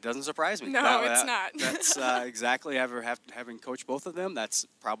 Yep, that doesn't surprise me. No, it's not. That's exactly, having coached both of them, that's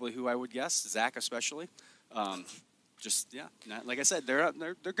probably who I would guess, Zach especially. Like I said, they're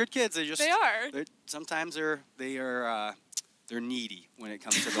good kids. They are. Sometimes they're needy when it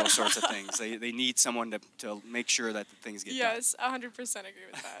comes to those sorts of things. They need someone to make sure that the things get done. Yes, 100% agree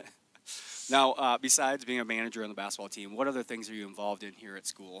with that. Now, besides being a manager on the basketball team, what other things are you involved in here at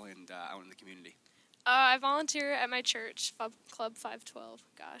school and out in the community? I volunteer at my church, Club 512.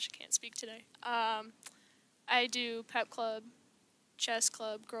 Gosh, I can't speak today. I do pep club, chess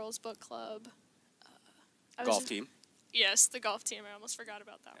club, girls book club. Golf team? Yes, the golf team. I almost forgot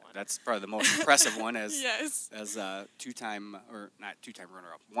about that one. That's probably the most impressive one as two-time, or not two-time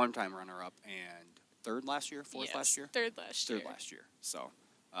runner-up, one-time runner-up and fourth last year? Third last year. Third last year. So,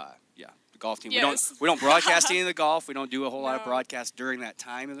 the golf team. Yes. We don't broadcast any of the golf. We don't do a whole lot of broadcasts during that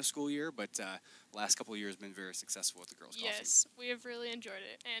time of the school year, but last couple of years been very successful with the girls' golf team. Yes, we have really enjoyed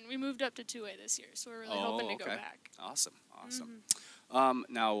it, and we moved up to 2A this year, so we're really hoping to go back. Awesome. Mm-hmm.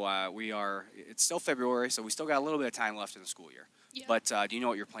 Now it's still February, so we still got a little bit of time left in the school year. Yeah. But do you know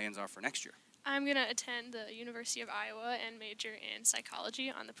what your plans are for next year? I'm going to attend the University of Iowa and major in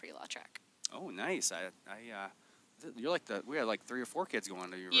psychology on the pre-law track. Oh, nice. You're like we had like 3 or 4 kids going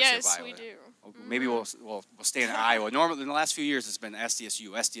to the University of Iowa. Yes, we do. Maybe we'll stay in Iowa. Normally, in the last few years, it's been SDSU.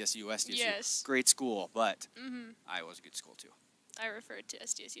 Yes. Great school, but Iowa's a good school too. I referred to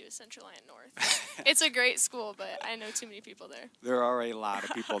SDSU as Central Lyon North. It's a great school, but I know too many people there. There are a lot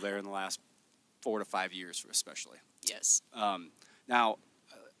of people there in the last 4 to 5 years, especially. Yes. Now,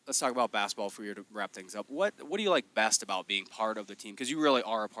 let's talk about basketball for you to wrap things up. What do you like best about being part of the team? Because you really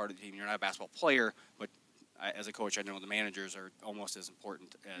are a part of the team. You're not a basketball player, but as a coach, I know the managers are almost as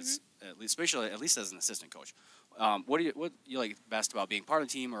important as at least as an assistant coach. What do you like best about being part of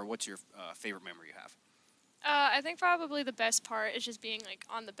the team, or what's your favorite memory you have? I think probably the best part is just being like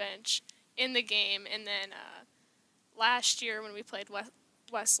on the bench in the game, and then last year when we played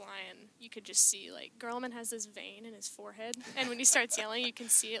West Lyon, you could just see, like, Gerlman has this vein in his forehead, and when he starts yelling, you can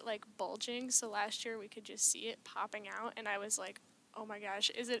see it, like, bulging. So last year we could just see it popping out, and I was like, oh my gosh,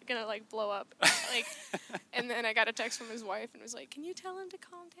 is it gonna, like, blow up? Like, and then I got a text from his wife and was like, can you tell him to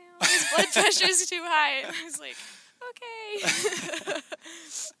calm down? His blood pressure's too high. And I was like, okay.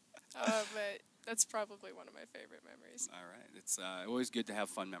 But that's probably one of my favorite memories. All right. It's always good to have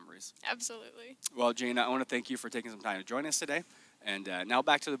fun memories. Absolutely. Well, Jane, I want to thank you for taking some time to join us today. And now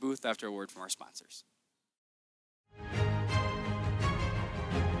back to the booth after a word from our sponsors.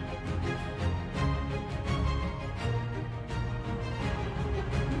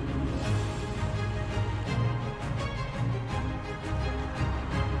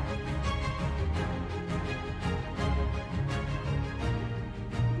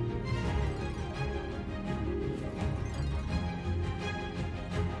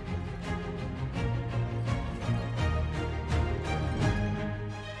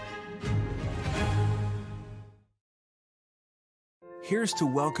 Here's to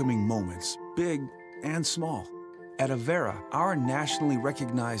welcoming moments, big and small. At Avera, our nationally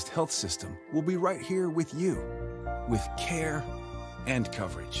recognized health system will be right here with you, with care and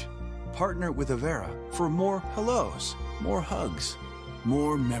coverage. Partner with Avera for more hellos, more hugs,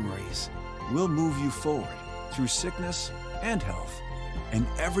 more memories. We'll move you forward through sickness and health, and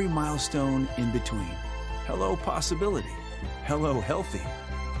every milestone in between. Hello possibility, hello healthy,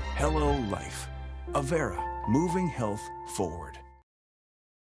 hello life. Avera, moving health forward.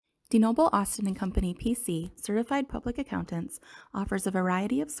 DeNoble Austin & Company PC, certified public accountants, offers a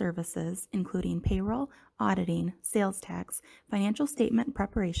variety of services including payroll, auditing, sales tax, financial statement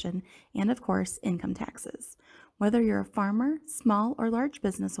preparation, and of course, income taxes. Whether you're a farmer, small or large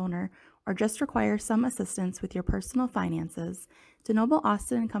business owner, or just require some assistance with your personal finances, DeNoble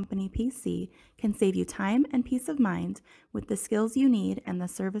Austin & Company PC can save you time and peace of mind with the skills you need and the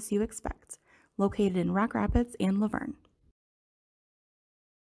service you expect. Located in Rock Rapids and Laverne.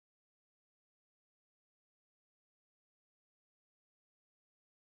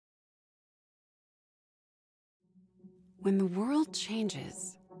 When the world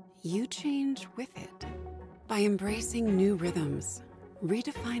changes, you change with it. By embracing new rhythms,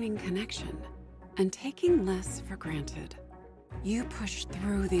 redefining connection, and taking less for granted, you push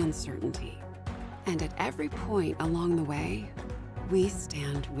through the uncertainty. And at every point along the way, we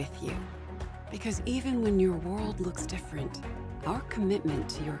stand with you. Because even when your world looks different, our commitment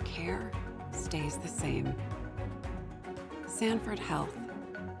to your care stays the same. Sanford Health.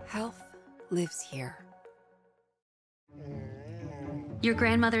 Health lives here. Your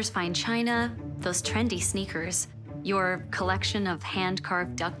grandmother's fine china, those trendy sneakers, your collection of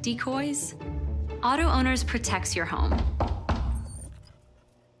hand-carved duck decoys. Auto Owners protects your home.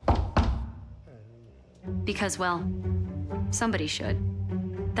 Because, well, somebody should.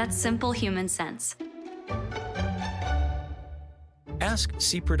 That's simple human sense. Ask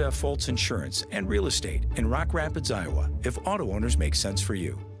Foltz Insurance and Real Estate in Rock Rapids, Iowa, if auto owners make sense for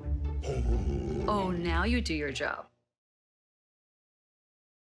you. Oh, now you do your job.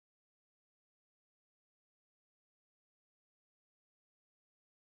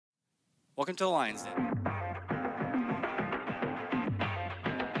 Welcome to the Lions Den.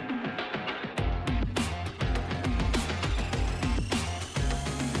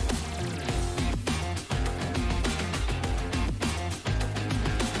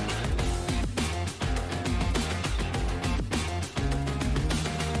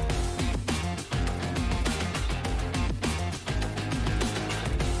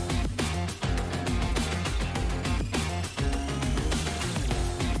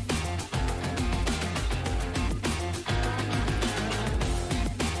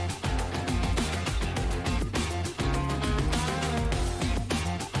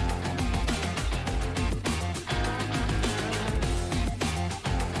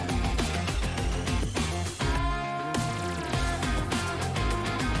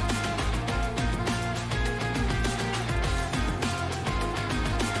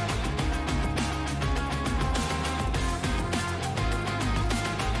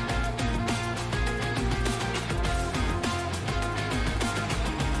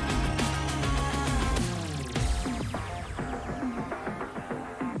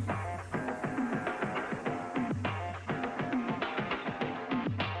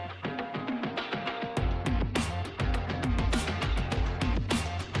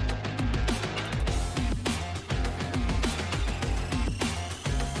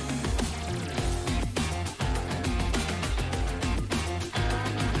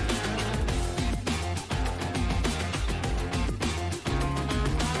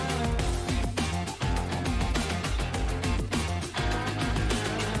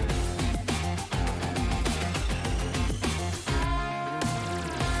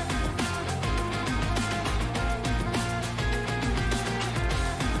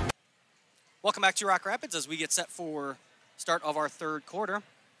 Welcome back to Rock Rapids as we get set for start of our third quarter.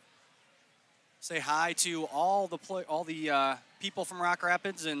 Say hi to all the people from Rock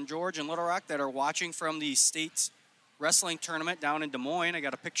Rapids and George and Little Rock that are watching from the state wrestling tournament down in Des Moines. I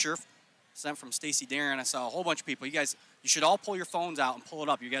got a picture sent from Stacy Darren. I saw a whole bunch of people. You guys, you should all pull your phones out and pull it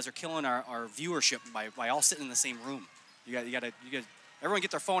up. You guys are killing our viewership by all sitting in the same room. You guys, everyone get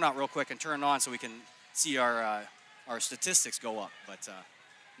their phone out real quick and turn it on so we can see our statistics go up. But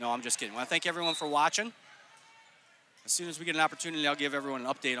no, I'm just kidding. I want to thank everyone for watching. As soon as we get an opportunity, I'll give everyone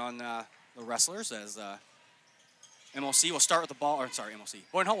an update on the wrestlers as MOC will start with the ball, MOC.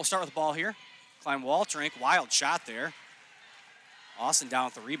 Boyden-Hull will start with the ball here. Klein Waltrink, wild shot there. Austin down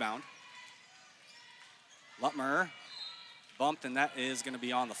with the rebound. Lutmer bumped, and that is going to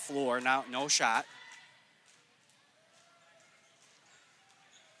be on the floor. Now, no shot.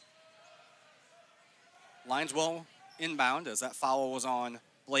 Lions will inbound as that foul was on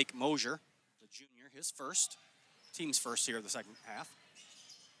Blake Mosier, the junior, his first. Team's first here of the second half.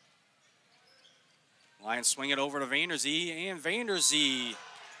 Lions swing it over to Vanderzee, and Vanderzee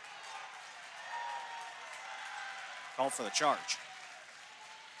called for the charge.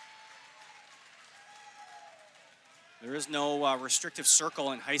 There is no restrictive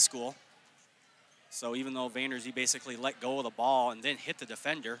circle in high school. So even though Vanderzee basically let go of the ball and then hit the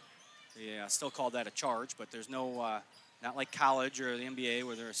defender, they still called that a charge, but there's no, not like college or the NBA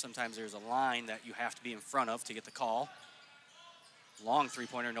where sometimes there's a line that you have to be in front of to get the call. Long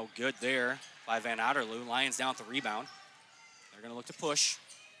three-pointer, no good there by Van Otterloo. Lions down with the rebound. They're going to look to push,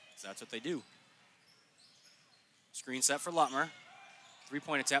 so that's what they do. Screen set for Lutmer.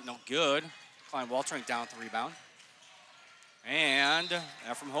 Three-point attempt, no good. Klein Waltrink down with the rebound. And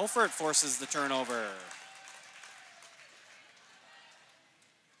Ephraim Holford forces the turnover.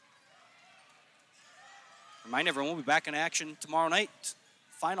 Remind everyone, we'll be back in action tomorrow night.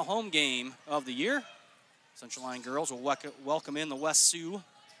 Final home game of the year. Central Lyon girls will welcome in the West Sioux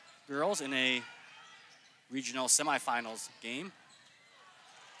girls in a regional semifinals game.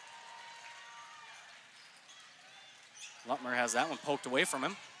 Lutmer has that one poked away from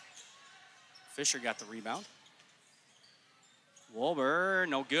him. Fisher got the rebound. Wolber,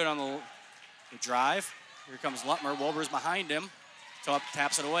 no good on the drive. Here comes Lutmer. Wolber's behind him.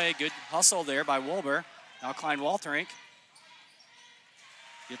 Taps it away. Good hustle there by Wolber. Now Klein Waltrink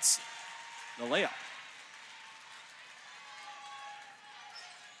gets the layup.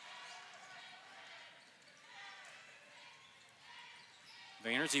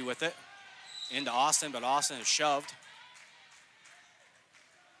 Vanderzee with it into Austin, but Austin is shoved.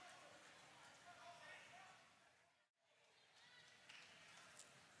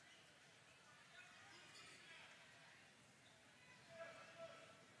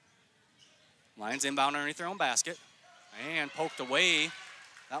 Lions inbound underneath their own basket and poked away.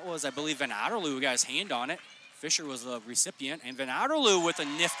 That was, I believe, Van Otterloo who got his hand on it. Fisher was the recipient, and Van Otterloo with a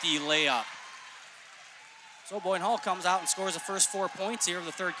nifty layup. So Boyden-Hull comes out and scores the first 4 points here of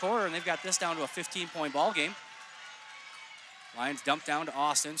the third quarter, and they've got this down to a 15-point ball game. Lions dumped down to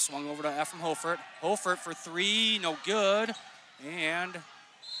Austin, swung over to Ephraim Holford. Holford for three, no good, and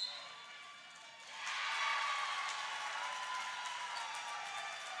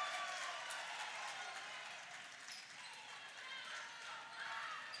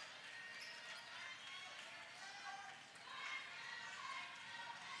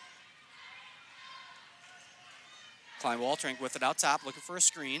Klein Waltrink with it out top, looking for a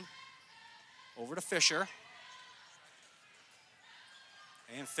screen. Over to Fisher.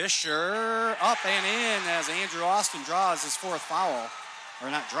 And Fisher up and in as Andrew Austin draws his fourth foul. Or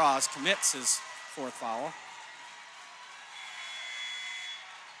not draws, commits his fourth foul.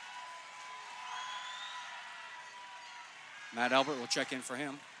 Matt Albert will check in for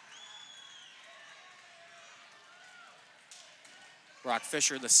him. Brock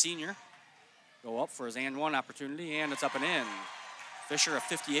Fisher, the senior, go up for his and one opportunity, and it's up and in. Fisher, a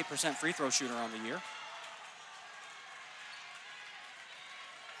 58% free throw shooter on the year.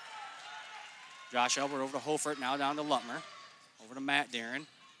 Josh Elbert over to Holford, now down to Lutmer. Over to Matt Darren.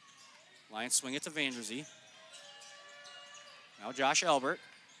 Lions swing it to Vanderzee. Now Josh Elbert.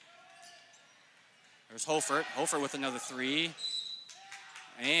 There's Holford. Holford with another three.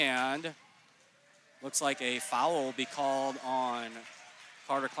 And looks like a foul will be called on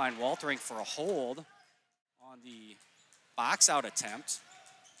Carter Klein Waltrink for a hold on the box out attempt.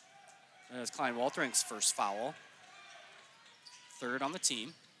 That is Klein Waltrink's first foul. Third on the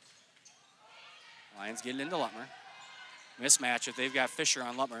team. Lions getting into Lutmer. Mismatch if they've got Fisher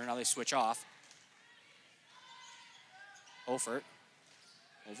on Lutmer. Now they switch off. Holford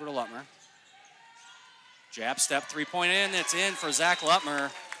over to Lutmer. Jab step, three-point in. It's in for Zach Lutmer.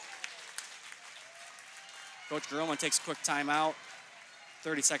 Coach Gerlman takes a quick timeout,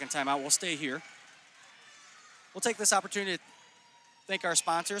 30-second timeout. We'll stay here. We'll take this opportunity to thank our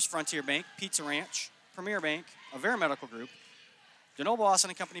sponsors, Frontier Bank, Pizza Ranch, Premier Bank, Avera Medical Group, DeNoble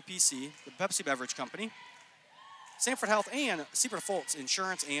Austin & Company PC, the Pepsi Beverage Company, Sanford Health, and Seabrook Foltz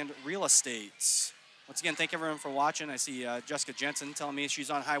Insurance and Real Estate. Once again, thank everyone for watching. I see Jessica Jensen telling me she's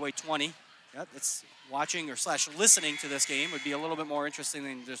on Highway 20. Yeah, that's watching or / listening to this game would be a little bit more interesting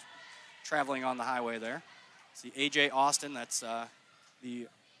than just traveling on the highway there. See AJ Austin, that's a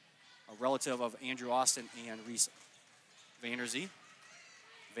relative of Andrew Austin and Reese Vanderzee.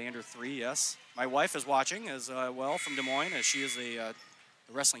 Vander 3, yes. My wife is watching as well from Des Moines, as she is the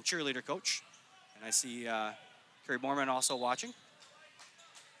wrestling cheerleader coach. And I see Carrie Borman also watching.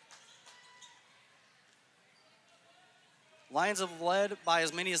 Lions have led by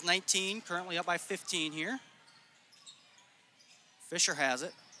as many as 19, currently up by 15 here. Fisher has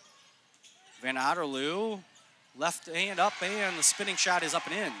it. Van Otterloo, left hand up, and the spinning shot is up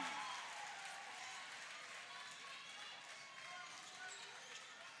and in.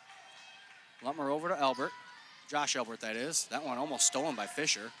 Lutmer over to Albert. Josh Albert, that is. That one almost stolen by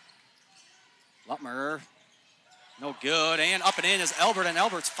Fisher. Lutmer, no good, and up and in is Albert, and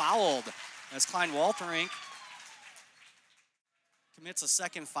Albert's fouled as Klein Walterink commits a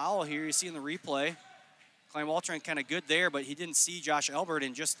second foul here. You see in the replay, Klein Walterink kind of good there, but he didn't see Josh Albert,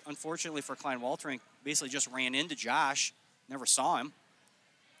 and just unfortunately for Klein Walterink, basically just ran into Josh, never saw him.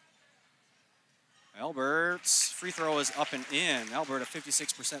 Albert's free throw is up and in. Albert, a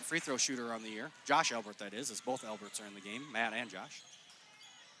 56% free throw shooter on the year. Josh Albert, that is, as both Alberts are in the game, Matt and Josh.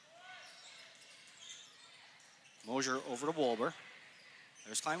 Mosier over to Wolber.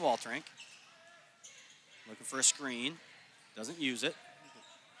 There's Klein Walterink. Looking for a screen. Doesn't use it.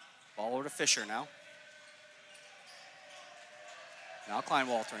 Ball over to Fisher now. Now Klein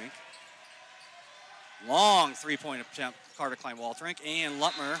Walterink. Long three-point attempt, Carter Klein Walterink, and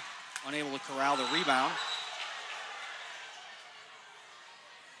Lutmer unable to corral the rebound.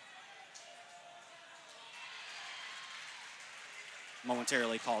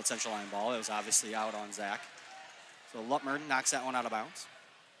 Momentarily called central line ball. It was obviously out on Zach. So Lutmer knocks that one out of bounds.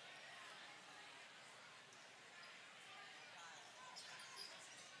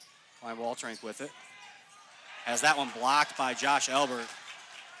 Klein Walterink with it. Has that one blocked by Josh Albert.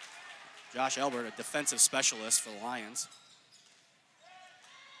 Josh Albert, a defensive specialist for the Lions.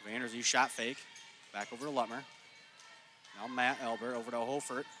 Vanderzee shot fake. Back over to Lutmer. Now Matt Albert over to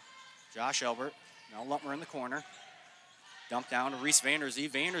Holford. Josh Albert. Now Lutmer in the corner. Dump down to Reese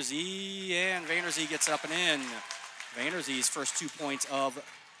Vanderzee. And Vanderzee gets up and in. Vanderzee's first 2 points of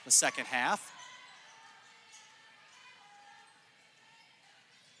the second half.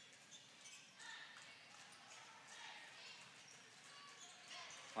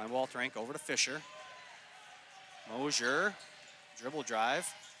 Klein Walterink over to Fisher. Mosier, dribble drive.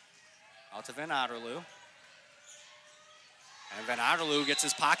 Out to Van Otterloo. And Van Otterloo gets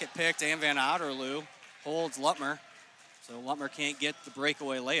his pocket picked, and Van Otterloo holds Lutmer. So Lutmer can't get the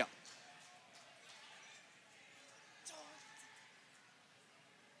breakaway layup.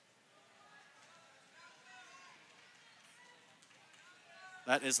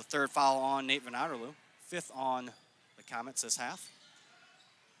 That is the third foul on Nate Van Otterloo. Fifth on the Comets this half.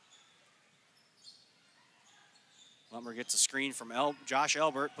 Lutmer gets a screen from Josh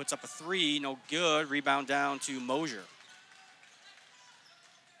Albert, puts up a three, no good. Rebound down to Mosier.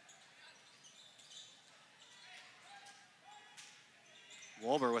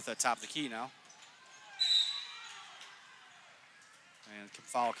 Wolber with the top of the key now. And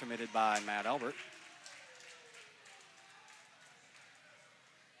foul committed by Matt Albert.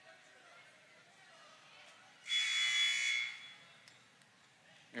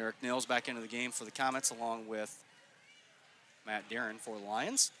 Eric Nils back into the game for the Comets along with Matt Darren for the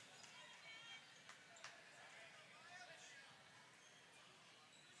Lions.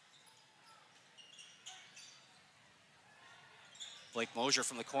 Blake Mosier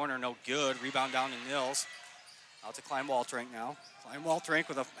from the corner, no good. Rebound down to Nils. Out to Klein Walterink now. Klein Walterink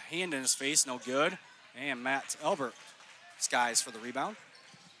with a hand in his face, no good. And Matt Albert skies for the rebound.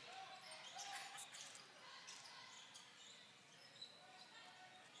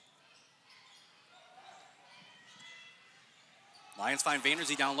 Lions find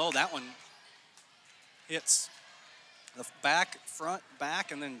Vanderzee down low. That one hits the back, front,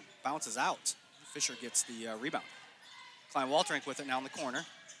 back, and then bounces out. Fisher gets the rebound. Klein Walterink with it now in the corner.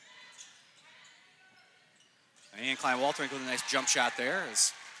 And Klein Walterink with a nice jump shot there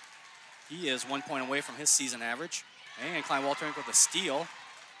as he is 1 point away from his season average. And Klein Walterink with a steal.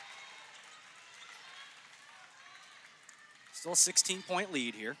 Still a 16-point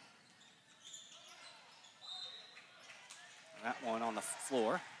lead here. That one on the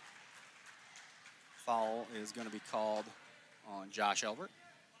floor. Foul is going to be called on Josh Elbert.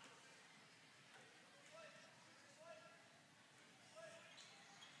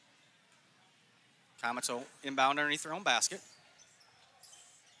 Comets will inbound underneath their own basket.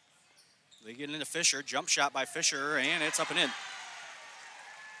 They get into Fisher. Jump shot by Fisher, and it's up and in.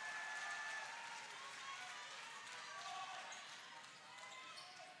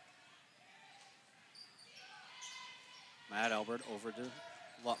 Matt Elbert over to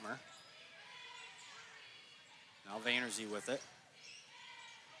Lutmer. Now Vanderzee with it.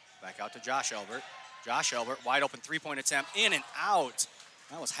 Back out to Josh Elbert. Josh Elbert, wide open three-point attempt, in and out.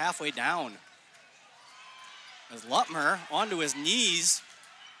 That was halfway down. As Lutmer onto his knees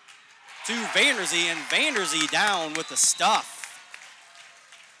to Vanderzee, and Vanderzee down with the stuff.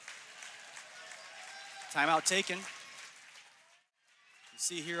 Timeout taken. You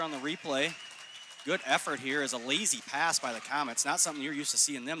see here on the replay, good effort here is a lazy pass by the Comets. Not something you're used to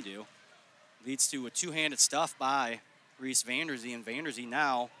seeing them do. Leads to a two-handed stuff by Reese Vanderzee, and Vanderzee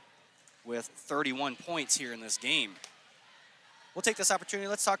now with 31 points here in this game. We'll take this opportunity.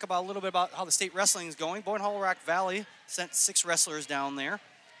 Let's talk about a little bit about how the state wrestling is going. Boyden-Hull Rock Valley sent 6 wrestlers down there.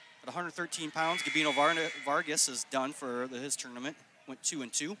 At 113 pounds, Gabino Vargas is done for his tournament. Went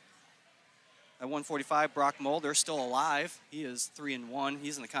 2-2. At 145, Brock Mulder still alive. He is 3-1.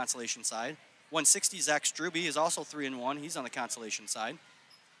 He's on the consolation side. 160, Zach Struby is also 3-1. He's on the consolation side.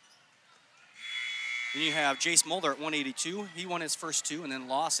 Then you have Jace Mulder at 182. He won his first 2 and then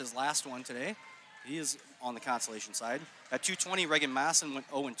lost his last one today. He is on the consolation side. At 220, Reagan Masson went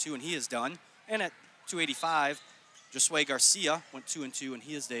 0-2, and he is done. And at 285, Josue Garcia went 2-2, and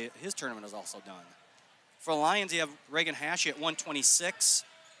his tournament is also done. For the Lions, you have Reagan Hashey at 126.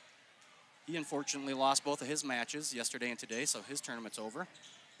 He unfortunately lost both of his matches yesterday and today, so his tournament's over.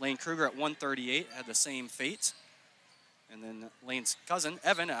 Lane Kruger at 138 had the same fate. And then Lane's cousin,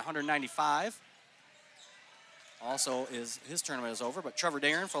 Evan, at 195. Also, his tournament is over, but Trevor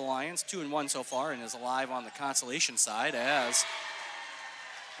Darren for the Lions, 2-1 so far, and is alive on the consolation side, as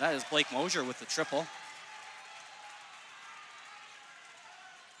that is Blake Mosier with the triple.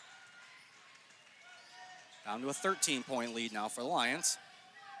 Down to a 13-point lead now for the Lions.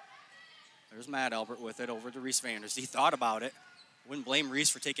 There's Matt Elbert with it over to Reese Vanderzee. He thought about it. Wouldn't blame Reese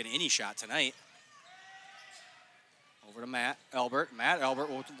for taking any shot tonight. Over to Matt Elbert. Matt Elbert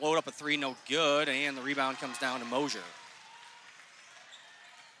will load up a 3, no good, and the rebound comes down to Mosier.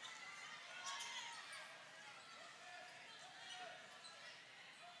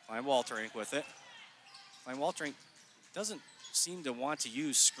 Klein Walterink with it. Klein Walterink doesn't seem to want to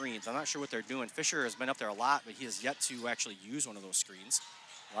use screens. I'm not sure what they're doing. Fisher has been up there a lot, but he has yet to actually use one of those screens.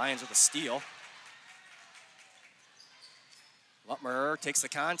 Lions with a steal. Lutmer takes the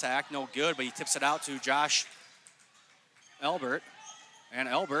contact, no good, but he tips it out to Josh Elbert. And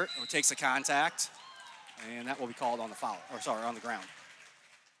Elbert takes the contact, and that will be called on the foul, or sorry, on the ground.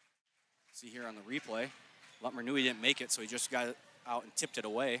 See here on the replay, Lutmer knew he didn't make it, so he just got it out and tipped it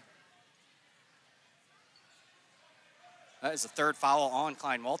away. That is the 3rd foul on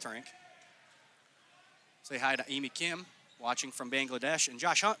Klein Walterink. Say hi to Amy Kim, watching from Bangladesh, and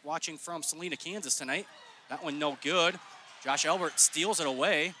Josh Hunt watching from Salina, Kansas tonight. That one no good. Josh Elbert steals it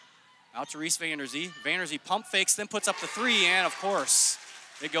away. Out to Reese Vanderzee. Vanderzee pump fakes, then puts up the 3, and of course,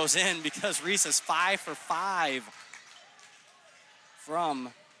 it goes in because Reese is 5 for 5 from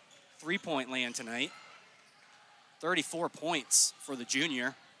three-point land tonight. 34 points for the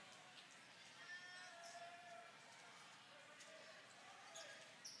junior.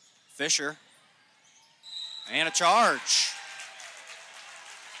 Fisher. And a charge.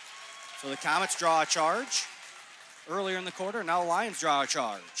 So the Comets draw a charge earlier in the quarter. Now the Lions draw a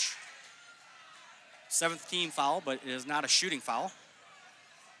charge. 7th team foul, but it is not a shooting foul.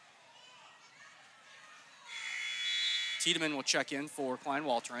 Tiedemann will check in for Klein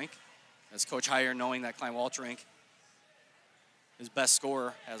Walterink, as Coach Heyer, knowing that Klein Walterink, his best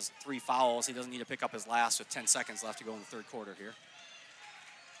scorer, has 3 fouls. He doesn't need to pick up his last with 10 seconds left to go in the 3rd quarter here.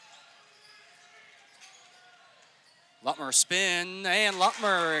 Lutmer spin, and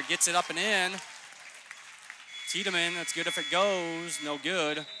Lutmer gets it up and in. Tiedemann, that's good if it goes, no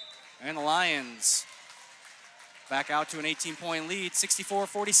good. And the Lions back out to an 18-point lead,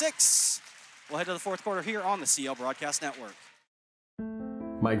 64-46. We'll head to the 4th quarter here on the CL Broadcast Network.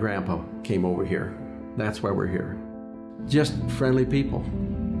 My grandpa came over here. That's why we're here. Just friendly people.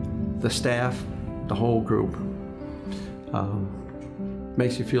 The staff, the whole group.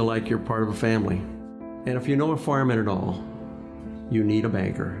 Makes you feel like you're part of a family. And if you know a fireman at all, you need a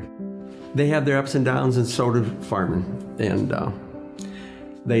banker. They have their ups and downs, and so do firemen. And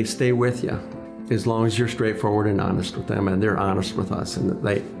they stay with you. as long as you're straightforward and honest with them, and they're honest with us, and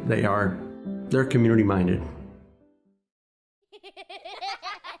they're community minded.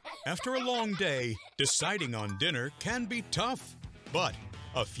 After a long day, deciding on dinner can be tough, but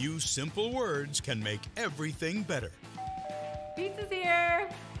a few simple words can make everything better. Pizza's here.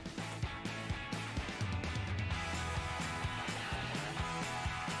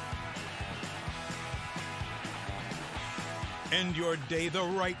 End your day the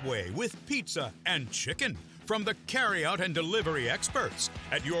right way with pizza and chicken from the carryout and delivery experts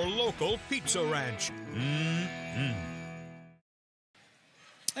at your local Pizza Ranch. Mm-hmm.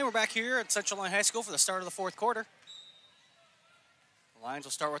 And we're back here at Central Lyon High School for the start of the fourth quarter. The Lions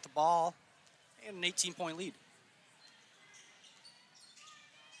will start with the ball and an 18-point lead.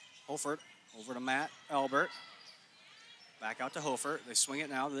 Hofert over to Matt Albert. Back out to Hofert. They swing it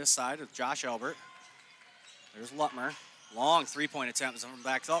now to this side with Josh Albert. There's Lutmer. Long three-point attempt from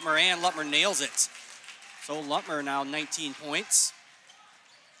back to Lutmer, and Lutmer nails it. So Lutmer now 19 points.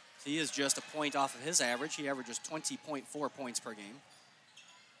 He is just a point off of his average. He averages 20.4 points per game.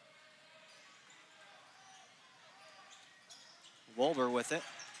 Wolber with it.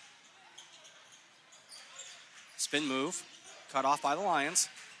 Spin move. Cut off by the Lions.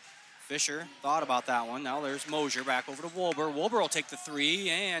 Fisher thought about that one. Now there's Mosier back over to Wolber. Wolber will take the three,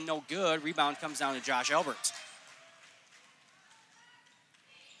 and no good. Rebound comes down to Josh Albert.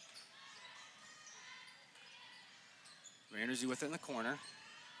 Vanderzee with it in the corner.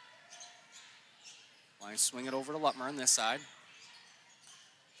 Lions swing it over to Lutmer on this side.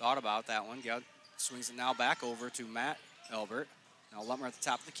 Thought about that one. Swings it now back over to Matt Albert. Now Lutmer at the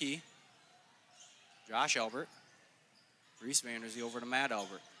top of the key. Josh Albert. Reese Vanderzee over to Matt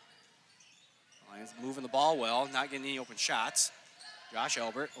Albert. Lions moving the ball well, not getting any open shots. Josh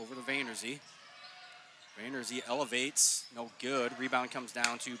Albert over to Vanderzee. Vanderzee elevates, no good. Rebound comes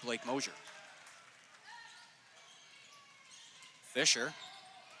down to Blake Mosier. Fisher.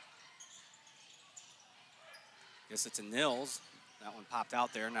 Guess it's a Nils. That one popped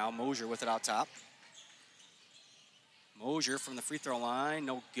out there. Now Mosier with it out top. Mosier from the free throw line,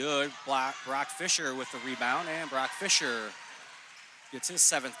 no good. Brock Fisher with the rebound, and Brock Fisher gets his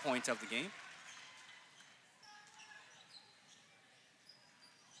 7th point of the game.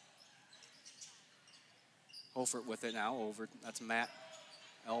 Hofert with it now over, that's Matt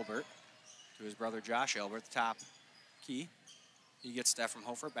Albert to his brother Josh Albert, the top key. He gets that from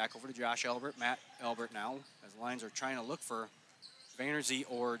Hofert, back over to Josh Albert. Matt Albert now, as the Lions are trying to look for Vanderzee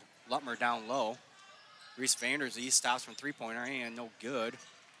or Lutmer down low. Reese Vanderzee stops from three-pointer, and no good.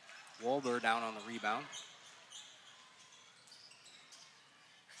 Wolber down on the rebound.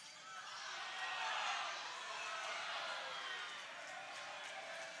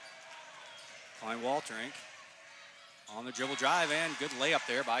 Klein-Walterink on the dribble drive, and good layup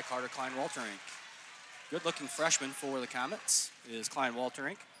there by Carter Klein-Walterink. Good-looking freshman for the Comets is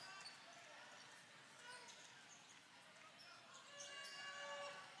Klein-Walterink.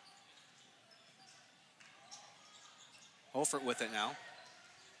 Hofert with it now.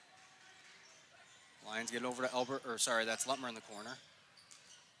 Lions get over to Albert, or sorry, that's Lutmer in the corner.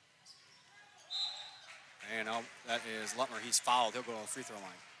 And that is Lutmer. He's fouled. He'll go to the free throw line.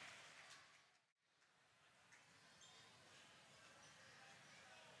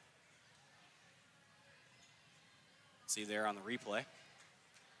 See there on the replay.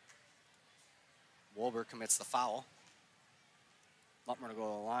 Wolber commits the foul. Lutmer to go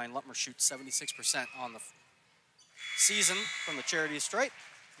to the line. Lutmer shoots 76% on the season from the charity stripe.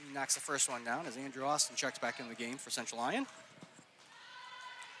 He knocks the first one down as Andrew Austin checks back in the game for Central Lyon.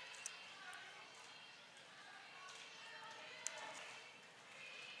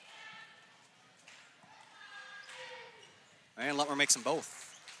 And Lutmer makes them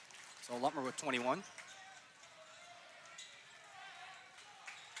both. So Lutmer with 21.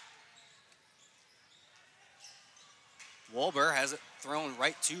 Wolber has it thrown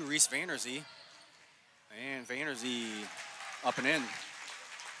right to Reese Vanderzee. And Vanderzee up and in.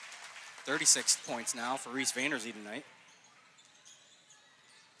 36 points now for Reese Vanderzee tonight.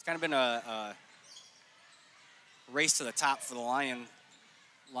 It's kind of been a race to the top for the Lion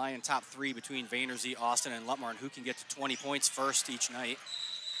top three between Vanderzee, Austin, and Lutmer, and who can get to 20 points first each night.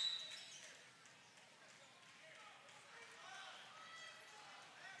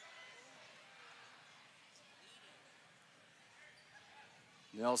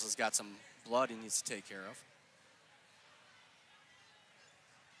 Nils has got some blood he needs to take care of.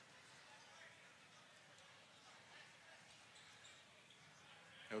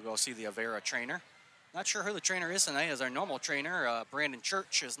 He'll go see the Avera trainer. Not sure who the trainer is tonight, as our normal trainer, Brandon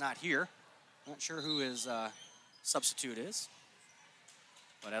Church, is not here. Not sure who his substitute is.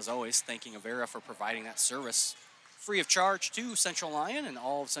 But as always, thanking Avera for providing that service free of charge to Central Lyon and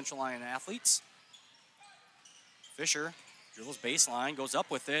all of Central Lyon athletes. Fisher dribbles baseline, goes up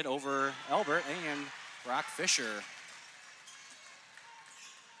with it over Elbert and Brock Fisher.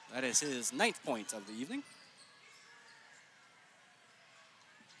 That is his 9th point of the evening.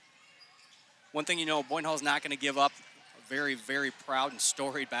 One thing you know, Boyden-Hull's not going to give up a very, very proud and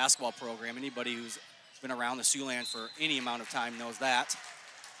storied basketball program. Anybody who's been around the Siouxland for any amount of time knows that,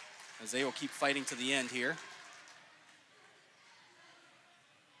 as they will keep fighting to the end here.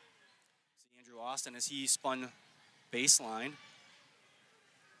 See Andrew Austin as he spun baseline.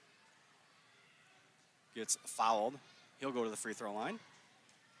 Gets fouled. He'll go to the free throw line.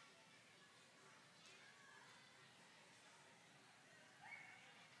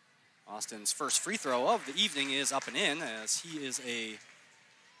 Austin's first free throw of the evening is up and in, as he is a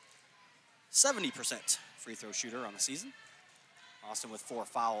 70% free throw shooter on the season. Austin with 4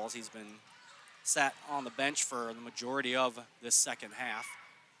 fouls. He's been sat on the bench for the majority of this second half.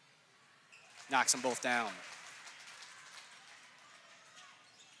 Knocks them both down.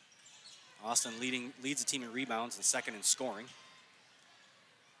 Austin leads the team in rebounds and second in scoring.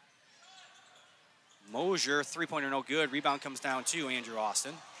 Mosier, three-pointer no good. Rebound comes down to Andrew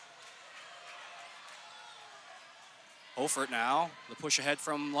Austin. Hofert now, the push ahead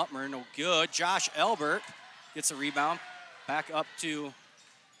from Lutmer, no good. Josh Elbert gets a rebound, back up to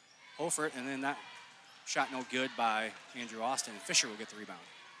Hofert, and then that shot no good by Andrew Austin. Fisher will get the rebound.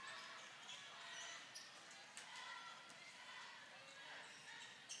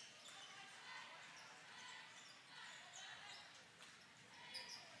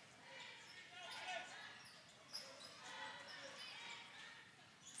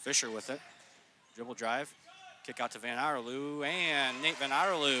 Fisher with it, dribble drive, kick out to Van Arloo, and Nate Van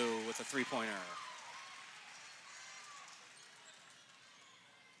Arloo with a three-pointer.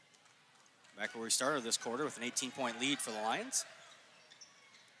 Back where we started this quarter with an 18-point lead for the Lions.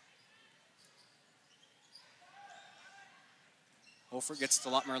 Hofer gets to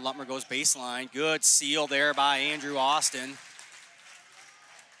Lutmer. Lutmer goes baseline. Good seal there by Andrew Austin,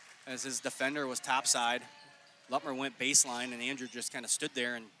 as his defender was topside. Lutmer went baseline, and Andrew just kind of stood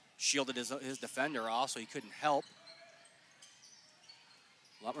there and shielded his defender off, so he couldn't help.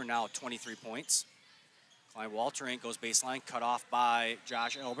 Lutmer now 23 points. Klein Walterink goes baseline, cut off by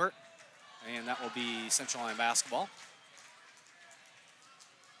Josh Elbert, and that will be Central Lyon basketball.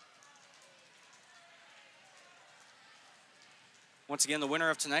 Once again, the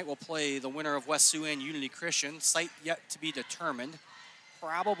winner of tonight will play the winner of West Sioux and Unity Christian. Site yet to be determined.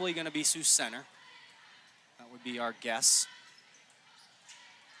 Probably going to be Sioux Center. That would be our guess.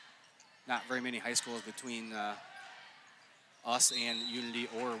 Not very many high schools between us and Unity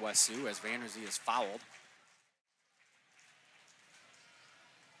or West Sioux, as Vandersea is fouled.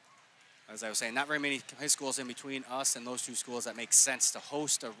 As I was saying, not very many high schools in between us and those two schools that make sense to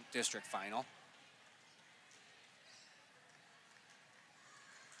host a district final.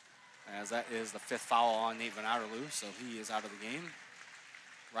 As that is the 5th foul on Nate Van Outerloo, so he is out of the game.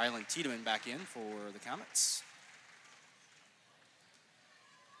 Rylan Tiedemann back in for the Comets.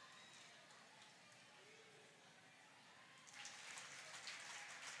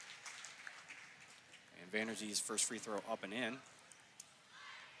 Vanderzee's first free throw up and in.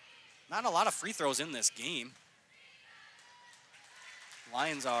 Not a lot of free throws in this game.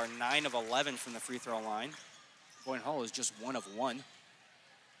 Lions are 9 of 11 from the free throw line. Boyden-Hull is just 1 of 1.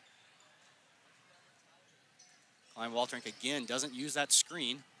 Klein Walterink again doesn't use that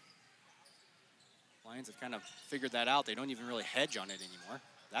screen. Lions have kind of figured that out. They don't even really hedge on it anymore.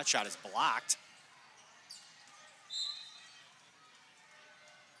 That shot is blocked.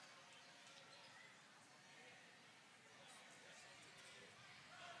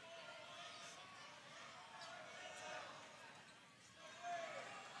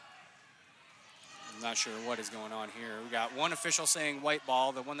 I'm not sure what is going on here. We got one official saying white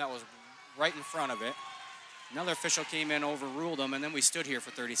ball, the one that was right in front of it. Another official came in, overruled him, and then we stood here for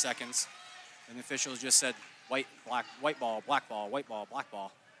 30 seconds. And the officials just said white, black, white ball, black ball, white ball, black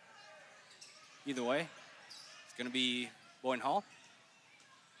ball. Either way, it's going to be Boyden-Hull.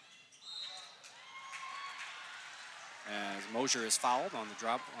 As Mosier is fouled on the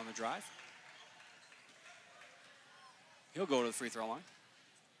drive. He'll go to the free throw line.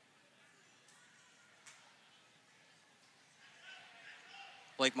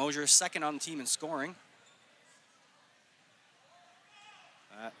 Blake Mosier, second on the team in scoring.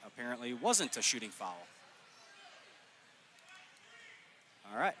 That apparently wasn't a shooting foul.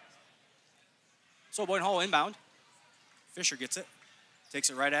 All right. So Boyden-Hull inbound. Fisher gets it. Takes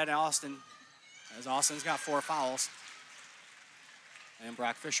it right at Austin, as Austin's got 4 fouls. And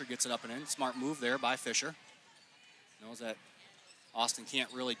Brock Fisher gets it up and in. Smart move there by Fisher. Knows that Austin can't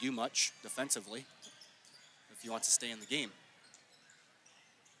really do much defensively if he wants to stay in the game.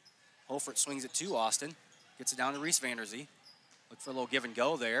 Holford swings it to Austin. Gets it down to Reese Vanderzee. Look for a little give and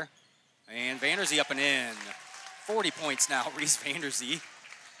go there. And Vanderzee up and in. 40 points now, Reese Vanderzee.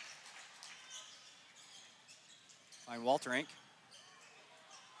 Find Walterink.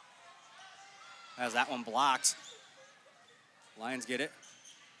 Has that one blocked. Lions get it.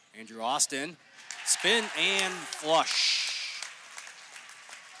 Andrew Austin. Spin and flush.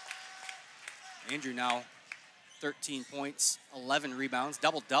 Andrew now 13 points, 11 rebounds.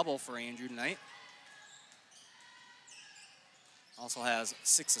 Double-double for Andrew tonight. Also has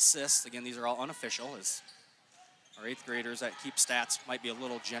 6 assists. Again, these are all unofficial, as our 8th graders that keep stats might be a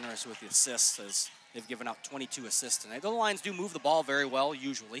little generous with the assists, as they've given out 22 assists tonight. The Lions do move the ball very well,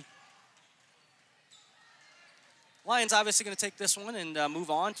 usually. Lions obviously going to take this one and move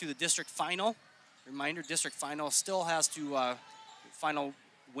on to the district final. Reminder, district final still has to, final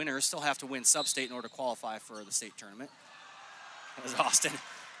winners still have to win sub-state in order to qualify for the state tournament. As Austin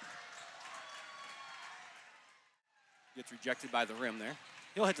gets rejected by the rim there.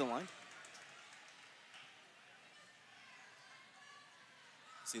 He'll hit the line.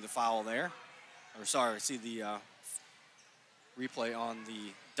 See the foul there. Or sorry, see the replay on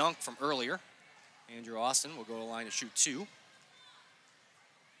the dunk from earlier. Andrew Austin will go to the line to shoot 2.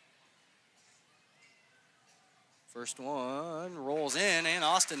 First one rolls in, and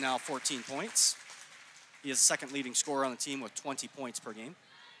Austin now 14 points. He is the second leading scorer on the team with 20 points per game.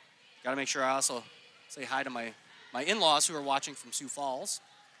 Got to make sure I also say hi to my in-laws who are watching from Sioux Falls.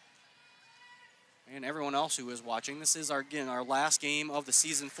 And everyone else who is watching. This is, again, our last game of the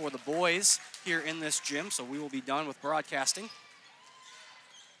season for the boys here in this gym, so we will be done with broadcasting.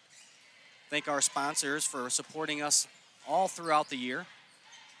 Thank our sponsors for supporting us all throughout the year.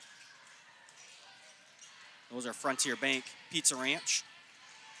 Those are Frontier Bank, Pizza Ranch,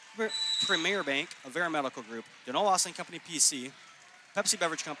 Premier Bank, Avera Medical Group, Denault Austin Company PC, Pepsi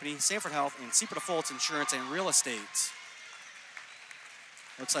Beverage Company, Sanford Health, and Seaport Fultz Insurance and Real Estate.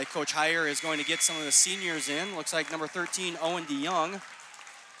 Looks like Coach Heyer is going to get some of the seniors in. Looks like number 13, Owen DeYoung.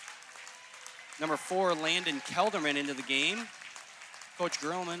 Number 4, Landon Kelderman into the game. Coach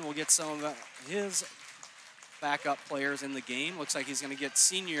Grillman will get some of his backup players in the game. Looks like he's going to get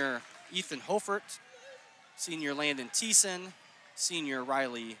senior Ethan Hofert, senior Landon Thiessen, senior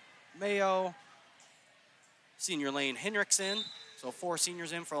Riley Mayo, senior Lane Henriksen. So 4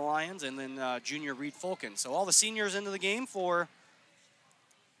 seniors in for the Lions, and then junior Reed Fulken. So all the seniors into the game for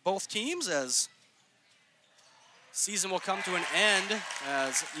both teams, as season will come to an end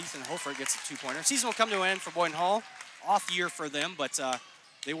as Ethan Hofert gets a 2-pointer. Season will come to an end for Boyden-Hull. Off year for them, but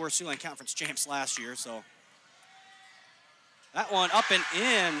they were Siouxland Conference champs last year, so. That one up and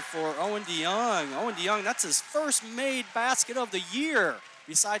in for Owen DeYoung. Owen DeYoung, that's his first made basket of the year,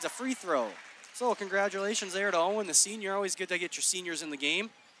 besides a free throw. So congratulations there to Owen, the senior. Always good to get your seniors in the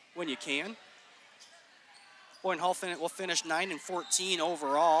game when you can. Boyden-Hull will finish 9-14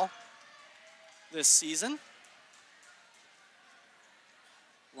 overall this season.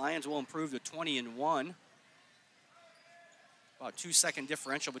 Lions will improve to 20-1. About 2-second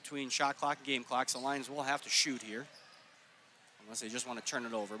differential between shot clock and game clock, so Lions will have to shoot here, unless they just want to turn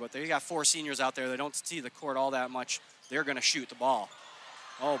it over. But there you got 4 seniors out there. They don't see the court all that much. They're going to shoot the ball.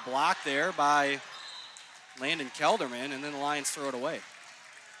 Oh, blocked there by Landon Kelderman, and then the Lions throw it away.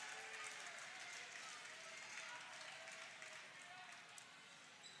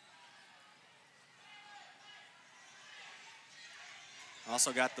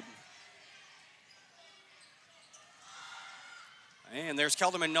 Also got the... And there's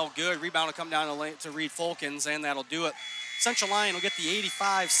Kelderman, no good. Rebound will come down to Reed Fulkins, and that'll do it. Central Lyon will get the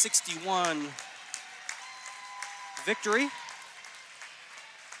 85-61 victory,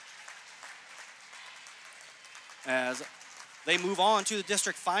 as they move on to the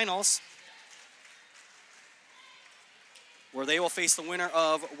district finals, where they will face the winner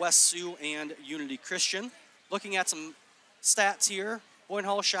of West Sioux and Unity Christian. Looking at some stats here,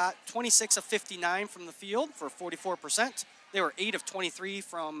 Boyden-Hull shot 26 of 59 from the field for 44%. They were 8 of 23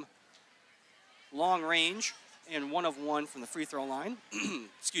 from long range and 1 of 1 from the free throw line.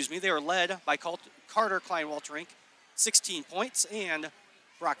 Excuse me. They were led by Carter Klein-Walterink, 16 points, and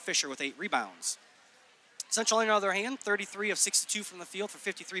Brock Fisher with 8 rebounds. Central Lyon, on the other hand, 33 of 62 from the field for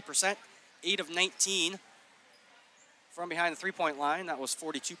 53%, 8 of 19 from behind the three-point line. That was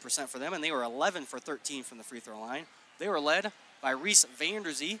 42% for them, and they were 11 for 13 from the free throw line. They were led by Reese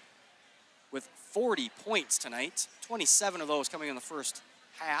Vanderzee with 40 points tonight, 27 of those coming in the first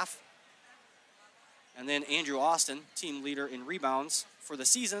half. And then Andrew Austin, team leader in rebounds for the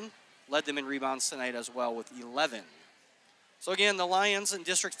season, led them in rebounds tonight as well with 11. So again, the Lions in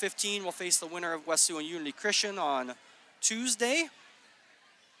District 15 will face the winner of West Sioux and Unity Christian on Tuesday.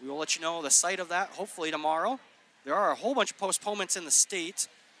 We will let you know the site of that hopefully tomorrow. There are a whole bunch of postponements in the state.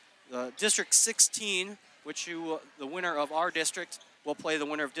 District 16, the winner of our district will play the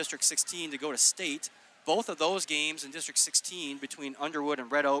winner of District 16 to go to state. Both of those games in District 16 between Underwood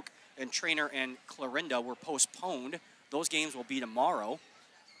and Red Oak and Trainer and Clarinda were postponed. Those games will be tomorrow.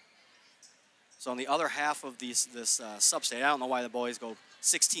 So on the other half of this sub-state, I don't know why the boys go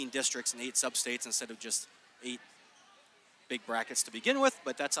 16 districts and 8 sub-states instead of just 8 big brackets to begin with,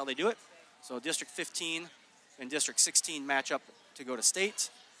 but that's how they do it. So District 15 and District 16 match up to go to state.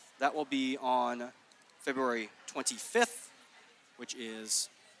 That will be on February 25th, which is,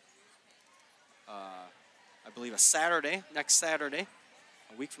 I believe, a Saturday, next Saturday,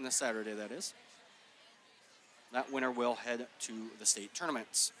 a week from this Saturday, that is. That winner will head to the state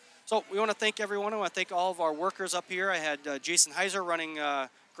tournaments. So we want to thank everyone. I want to thank all of our workers up here. I had Jason Heiser running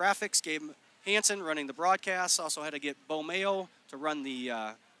graphics, Gabe Hansen running the broadcast. Also had to get Bo Mayo to run the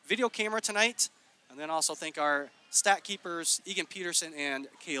video camera tonight. And then also thank our stat keepers, Egan Peterson and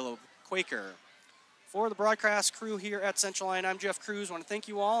Caleb Quaker. For the broadcast crew here at Central Lyon, I'm Jeff Cruz. I want to thank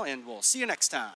you all, and we'll see you next time.